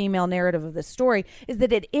solidifies the female narrative of the story, is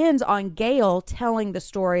that it ends on Gail telling the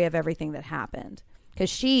story of everything that happened, because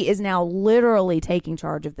she is now literally taking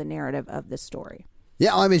charge of the narrative of this story.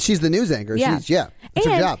 Yeah, I mean, she's the news anchor. Yeah. It's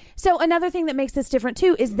her job. So another thing that makes this different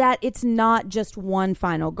too is that it's not just one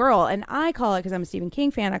final girl, and I call it, because I'm a Stephen King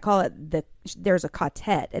fan, I call it there's a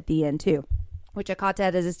quartet at the end too. Which a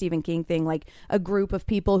quartet is a Stephen King thing, like a group of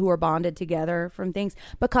people who are bonded together from things,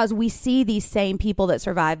 because we see these same people that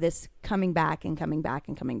survive this coming back and coming back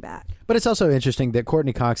and coming back. But it's also interesting that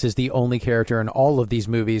Courtney Cox is the only character in all of these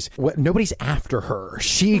movies. Nobody's after her.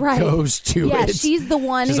 She goes to it. Yeah, she's the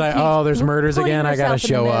one. She's like, oh, there's murders again. I gotta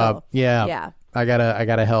show up. Yeah. I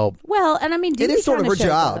gotta help. Well, and I mean, it is sort of her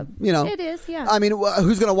job, you know. It is, yeah. I mean,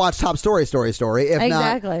 who's going to watch Top Story? If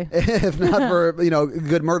exactly. if not for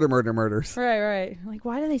good murders. Right. Like,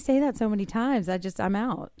 why do they say that so many times? I'm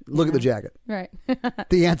out. Look at the jacket. Right.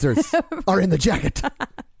 The answers are in the jacket.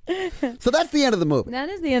 So that's the end of the movie. That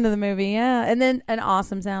is the end of the movie. Yeah, and then an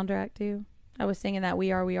awesome soundtrack too. I was singing that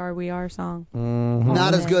 "We Are, We Are, We Are" song. Mm-hmm.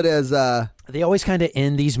 Not as good as. They always kind of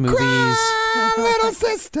end these movies. Cry, little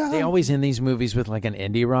sister. They always end these movies with like an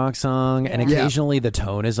indie rock song, and occasionally the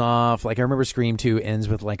tone is off. Like I remember Scream 2 ends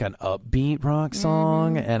with like an upbeat rock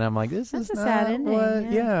song, and I'm like, this is a not sad ending.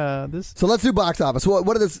 What. So let's do box office.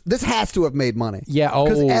 What is this? Has to have made money. Yeah.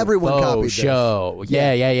 Because everyone copied this. Show.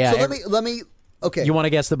 Yeah. So let me. Okay. You want to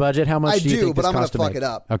guess the budget? How much do you think but this I'm going cost to fuck it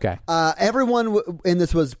up. Okay. Everyone in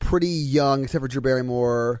this was pretty young, except for Drew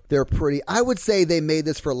Barrymore. They're pretty. I would say they made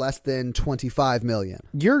this for less than $25 million.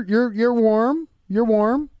 You're warm. You're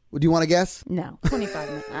warm. Do you want to guess? No, 25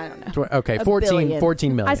 million. I don't know. Okay,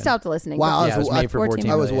 14 million. I stopped listening. Wow, it was made for 14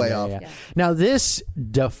 million. I was way off. Yeah. Now, this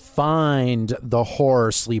defined the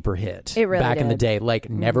horror sleeper hit it really back in the day. Like,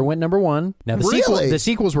 never went number one. Now, the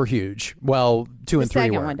sequels were huge. Well, 2 and 3 were.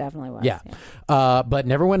 The second one definitely was. Yeah. But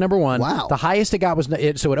never went number one. Wow. The highest it got was,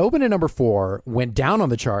 so it opened at number 4, went down on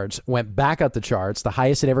the charts, went back up the charts. The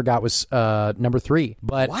highest it ever got was number 3.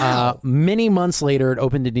 But many months later, it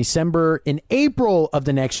opened in December. In April of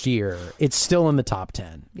the next year, it's still in the top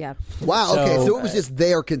 10. Yeah. Wow. Okay. So it was just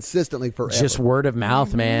there consistently forever. Just word of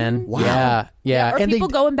mouth, man. Wow. Yeah. Or and people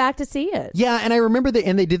going back to see it. Yeah. And I remember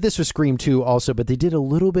and they did this with Scream 2 also, but they did a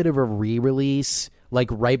little bit of a re-release. Like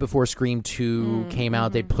right before Scream 2 came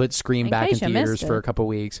out, they put Scream back in theaters for a couple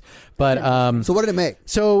weeks. But so what did it make?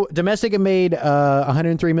 So domestic, it made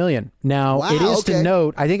 $103 million. Now it is to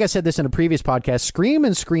note. I think I said this in a previous podcast. Scream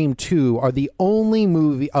and Scream 2 are the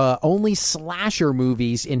only slasher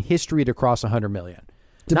movies in history to cross $100 million.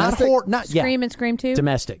 Domestic? Not Scream and Scream 2?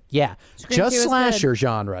 Domestic, yeah. Scream just slasher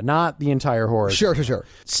genre, not the entire horror. Sure.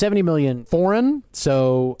 70 million foreign,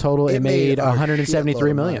 so total it made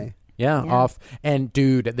 $173 million. Yeah, off. And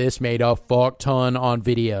dude, this made a fuck ton on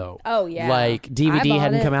video. Oh, yeah. Like DVD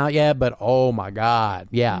hadn't come out yet, but oh my God.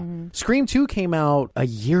 Yeah. Mm-hmm. Scream 2 came out a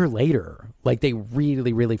year later. Like they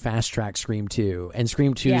really, really fast tracked Scream 2. And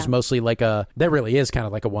Scream 2 is mostly like that really is kind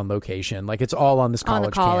of like a one location. Like it's all on this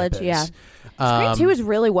college campus. Yeah. Scream 2 is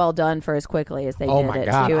really well done for as quickly as they did it. Oh my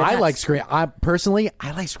God. Too. I like Scream. I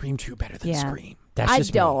like Scream 2 better than Scream. That's I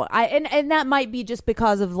just don't. And that might be just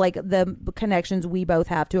because of like the connections we both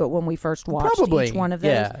have to it when we first watched each one of those.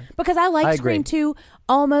 Yeah. Because I like I Scream agree. 2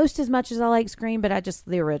 almost as much as I like Scream, but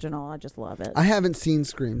the original, I just love it. I haven't seen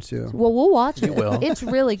Scream 2. Well, we'll watch it. You will. It's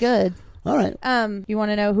really good. All right. You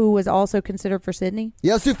want to know who was also considered for Sydney?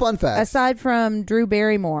 Yeah, let's do fun facts. Aside from Drew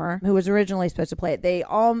Barrymore, who was originally supposed to play it, they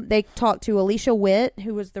talked to Alicia Witt,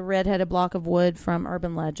 who was the redheaded block of wood from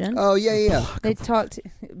Urban Legend. Oh, yeah. They talked to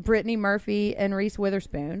Brittany Murphy and Reese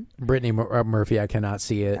Witherspoon. Brittany Murphy, I cannot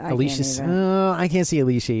see it. I Alicia's, can't either. I can't see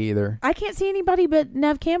Alicia either. I can't see anybody but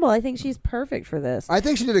Neve Campbell. I think she's perfect for this. I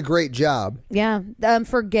think she did a great job. Yeah.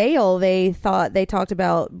 For Gail, they talked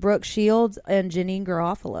about Brooke Shields and Janine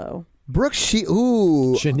Garofalo. Brooke,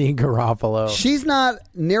 Janine Garofalo. She's not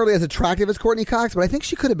nearly as attractive as Courtney Cox, but I think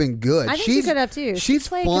she could have been good. I think she could have too. She's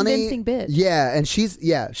played funny, a convincing bitch. Yeah, and she's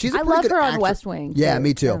a I pretty love good her on actress. West Wing. Yeah, too.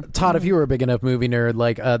 me too. Yeah. Todd, if you were a big enough movie nerd,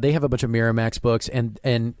 like they have a bunch of Miramax books, and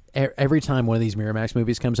every time one of these Miramax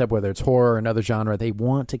movies comes up, whether it's horror or another genre, they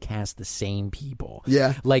want to cast the same people.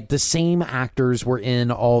 Yeah. Like the same actors were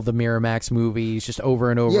in all the Miramax movies, just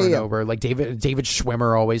over and over and over. Like David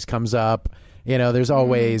Schwimmer always comes up. You know, there's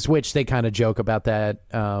always, which they kind of joke about that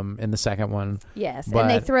in the second one. Yes, But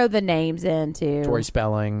and they throw the names in too. Tori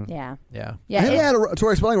Spelling. Yeah. Yeah. Yeah. I think they had a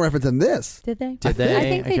Tori Spelling reference in this. Did they? Did they? I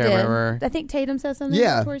think I they can't did. remember. I think Tatum says something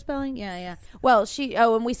Yeah. about Tori Spelling. Yeah. Well,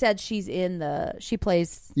 and we said she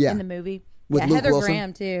plays in the movie. With Luke Heather Wilson?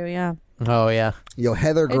 Graham too. Yeah. Oh, yeah. Yo,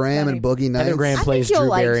 Heather It's Graham funny. and Boogie Nights. Heather Graham I plays think you'll Drew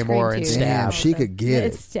like Barrymore Scream in too. Stab. Damn, she could get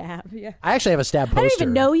It's it. Stab. Yeah. I actually have a Stab poster. I don't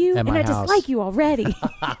even know you, at and my I house. dislike you already.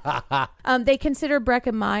 They consider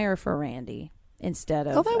Breckin Meyer for Randy instead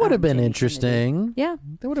of. Oh, that would have been Jamie interesting. Kennedy. Yeah.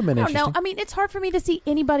 That would have been I don't interesting. know. I mean, it's hard for me to see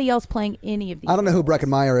anybody else playing any of these. I don't know who roles. Breckin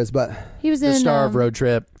Meyer is, but He was The in star of Road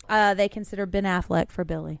Trip. They consider Ben Affleck for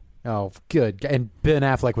Billy. Oh, good. And Ben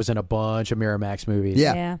Affleck was in a bunch of Miramax movies.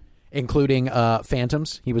 Yeah. Including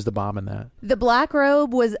Phantoms. He was the bomb in that. The black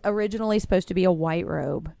robe was originally supposed to be a white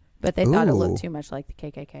robe, but they thought it Ooh. looked too much like the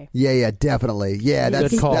KKK. yeah, definitely. Yeah,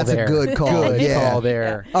 Good call that's there. a good call. Good yeah. call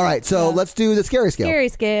there. All right, so let's do the scary scale. Scary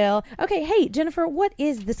scale. Okay, hey, Jennifer, what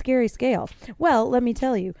is the scary scale? Well, let me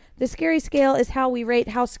tell you. The scary scale is how we rate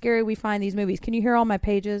how scary we find these movies. Can you hear all my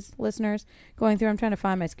pages, listeners, going through? I'm trying to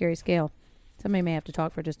find my scary scale. Somebody may have to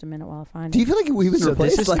talk for just a minute while I find Do you it. feel like we've been So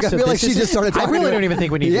replaced? this is- Like I so feel like this she is- just started I talking. really to don't even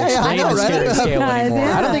think we need Yeah, to yeah, I explain know, the right? scary scale Guys, anymore.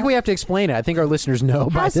 yeah. I don't think we have to explain it. I think our listeners know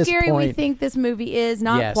by How this scary point. we think this movie is,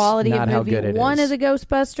 not Yes, quality not of how movie. good it 1 is. is a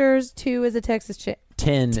Ghostbusters, 2 is a Texas Chainsaw.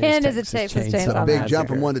 10 is a Texas Chainsaw Big Massacre. jump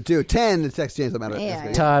from 1 to 2. 10 is Texas Chainsaw Massacre.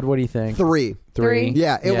 Yeah. Todd, what do you think? 3. 3.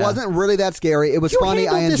 Yeah, it wasn't really that scary. It was You funny.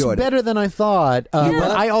 I handled this enjoyed it. better than I thought. But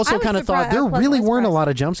I also I was kind of thought surprised. there I was really pleasantly weren't a surprised. lot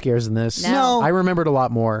of jump scares in this. No. I remembered a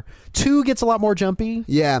lot more. 2 gets a lot more jumpy.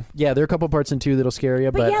 Yeah. Yeah, there are a couple parts in 2 that'll scare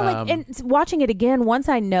you. But yeah, and watching it again, once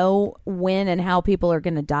I know when and how people are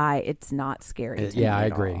going to die, it's not scary. to me I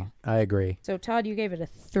at agree. all. I agree. So Todd, you gave it a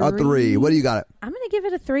 3. A 3. What do you got it? I'm going to give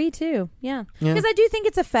it a 3 too. Yeah, Yeah. because I do think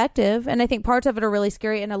it's effective, and I think parts of it are really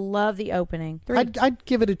scary, and I love the opening. 3. I'd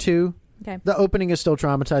give it a 2. Okay. The opening is still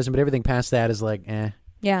traumatizing, but everything past that is like, eh.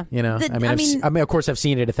 Yeah. You know, The- I mean, of course, I've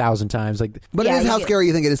seen it 1,000 times. Like, But Yeah, it is you how get- scary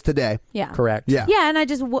you think it is today. Yeah. correct. Yeah. Yeah,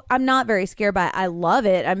 and I'm not very scared by it. I love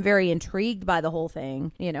it. I'm very intrigued by the whole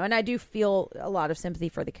thing, you know, and I do feel a lot of sympathy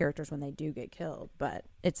for the characters when they do get killed, but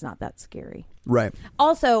it's not that scary. Right.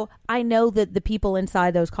 Also, I know that the people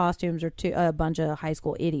inside those costumes are a bunch of high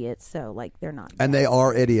school idiots, so like they're not. And they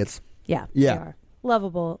are idiots. Yeah. Yeah. They are.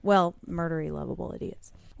 Lovable, murdery, lovable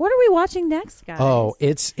idiots. What are we watching next, guys? Oh,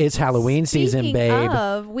 it's Halloween season, Speaking babe.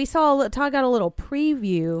 of, Todd got a little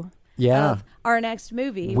preview Yeah. of our next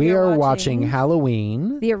movie. We are watching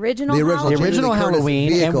Halloween. the original The original The Halloween. original Jamie Lee Curtis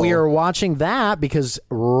Halloween, and vehicle. we are watching that because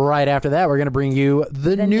right after that, we're going to bring you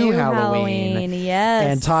the new Halloween. Yes.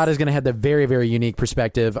 And Todd is going to have the very, very unique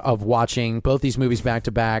perspective of watching both these movies back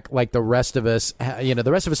to back, like the rest of us. You know,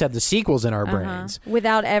 the rest of us have the sequels in our brains,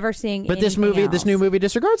 without ever seeing. but this anything new else. movie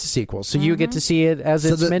disregards the sequels, so you get to see it as So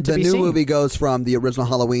it's the meant to be new seen. movie goes from the original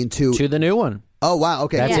Halloween to to the new one, oh wow,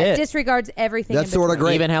 okay. That's yeah, it. disregards everything. That's in sorta between.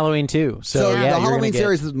 great. even Halloween 2. So, So yeah, the you're gonna Halloween get-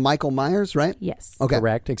 series is Michael Myers, right? Yes. Okay.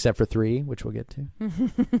 correct, except for 3, which we'll get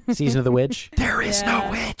to. Season of the Witch. There is no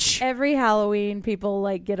witch. Every Halloween, people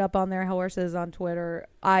like get up on their horses on Twitter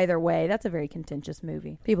either way. That's a very contentious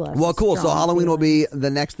movie. People have Well, cool. So strong Halloween will be feelings. the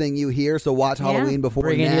next thing you hear. So watch Halloween before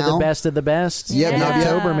Bringing now. you the best of the best. Yep, in yep, yep.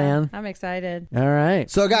 October, man. I'm excited. All right.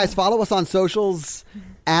 So, guys, follow us on socials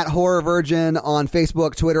at Horror Virgin on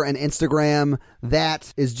Facebook, Twitter, and Instagram.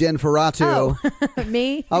 That is Jen Ferratu. Oh,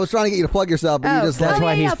 me? I was trying to get you to plug yourself, but you just That's like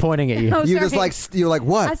why yeah, he's yeah. pointing at you. Oh, you sorry. just like you're like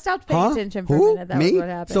what? I stopped paying attention for a Who? minute. That Me? was what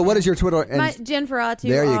happened. So, what is your Twitter? And, My Jen Ferratu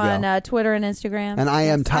There you on go. Twitter and Instagram. and I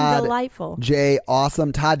am Yes, Todd I'm delightful. J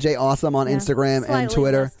Awesome. Todd J Awesome on Yeah. Instagram and Slightly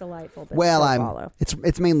Twitter. less delightful, but Well, still follow.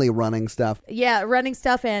 it's mainly running stuff. Yeah, running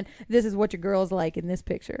stuff, and this is what your girl's like in this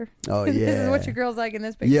picture. Oh This yeah. is what your girl's like in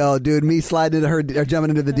this picture. Yo, dude, me sliding into her or jumping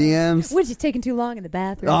into the DMs. When she's taking too long in the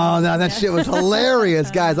bathroom. Oh no, that shit was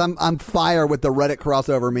hilarious, guys. I'm fire with the Reddit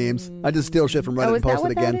crossover memes. I just steal shit from Reddit Oh, and is that post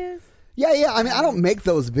what it again. that is? Yeah. I mean, I don't make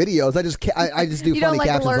those videos. I just I just do You funny don't like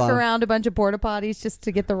captions lurk on them. around a bunch of porta potties just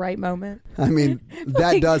to get the right moment. I mean,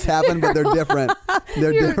 that does happen, but they're different.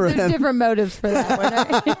 They're different. There's different motives for that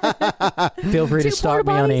one. Right? Feel free to Two stalk me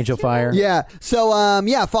porta on potties, Angel two Fire. Yeah. So,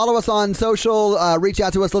 follow us on social. Reach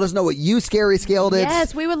out to us. Let us know what you scary scaled it.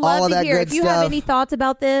 Yes, we would all love of to that hear. good If you stuff. have any thoughts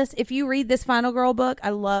about this, if you read this Final Girl book,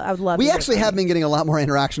 I would love. We to hear actually from have you. been getting a lot more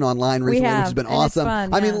interaction online recently, which have, has been and it's awesome.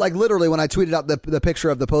 fun, I mean, yeah. like literally when I tweeted out the picture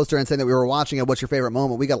of the poster and saying that we were watching it, what's your favorite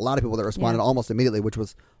moment? We got a lot of people that responded Yeah. almost immediately, which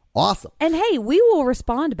was awesome. And hey, we will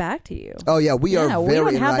respond back to you. Oh yeah, we are Yeah, we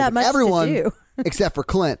very don't have that interactive. much to Everyone do. except for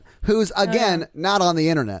Clint, who's again not on the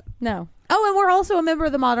internet. No. Oh, and we're also a member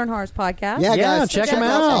of the Modern Horrors podcast. Yeah, Yeah, guys, check check 'em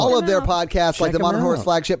out out. all of their Check 'em out. podcasts, like Check the 'em Modern Horrors out.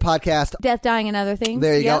 flagship podcast. Death, Dying, and Other Things.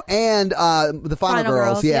 There you Yep. go, and the Final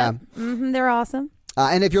Girls. Yeah, They're awesome.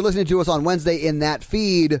 and if you're listening to us on Wednesday in that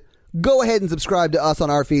feed, go ahead and subscribe to us on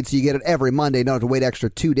our feed so you get it every Monday. You don't have to wait extra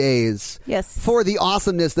 2 days. Yes. For the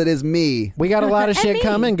awesomeness that is me. We got a lot of And shit me.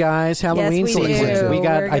 coming, guys. Halloween we season. do. We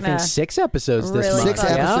got, We're I think, gonna 6 episodes this really month. Six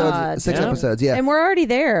episodes. God. Episodes. Yeah. And we're already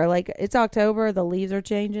there. Like, it's October. The leaves are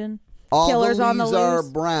changing. All Killers the on the leaves are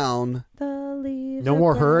loose. brown, The leaves No are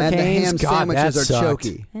more brown. and the hurricanes. ham God, sandwiches that are sucked.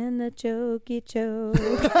 choky. And the chokey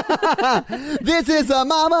choke. This is a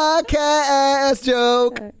Mama Cass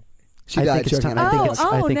joke. She I died think it's choking. time. on I it. think Oh, it's. I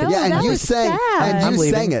oh, think no. it's. Yeah, and that you was sang, sad. and I'm you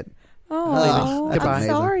leaving. sang it. Oh, that's I'm amazing.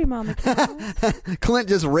 sorry, Mama Cow. Clint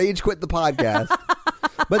just rage quit the podcast.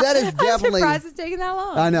 But that is I'm definitely. surprised it's taking that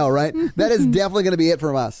long. I know, right? That is definitely going to be it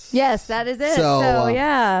from us. Yes, that is it. So, So,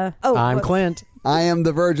 yeah. Oh, I'm whoops. Clint. I am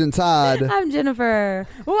the Virgin Todd. I'm Jennifer.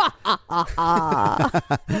 Bye.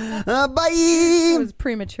 I was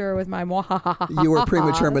premature with my You were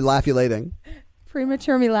premature laugulating.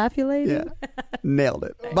 premature me laughulating. Yeah. Nailed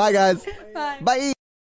it. Bye, guys. Bye. Bye.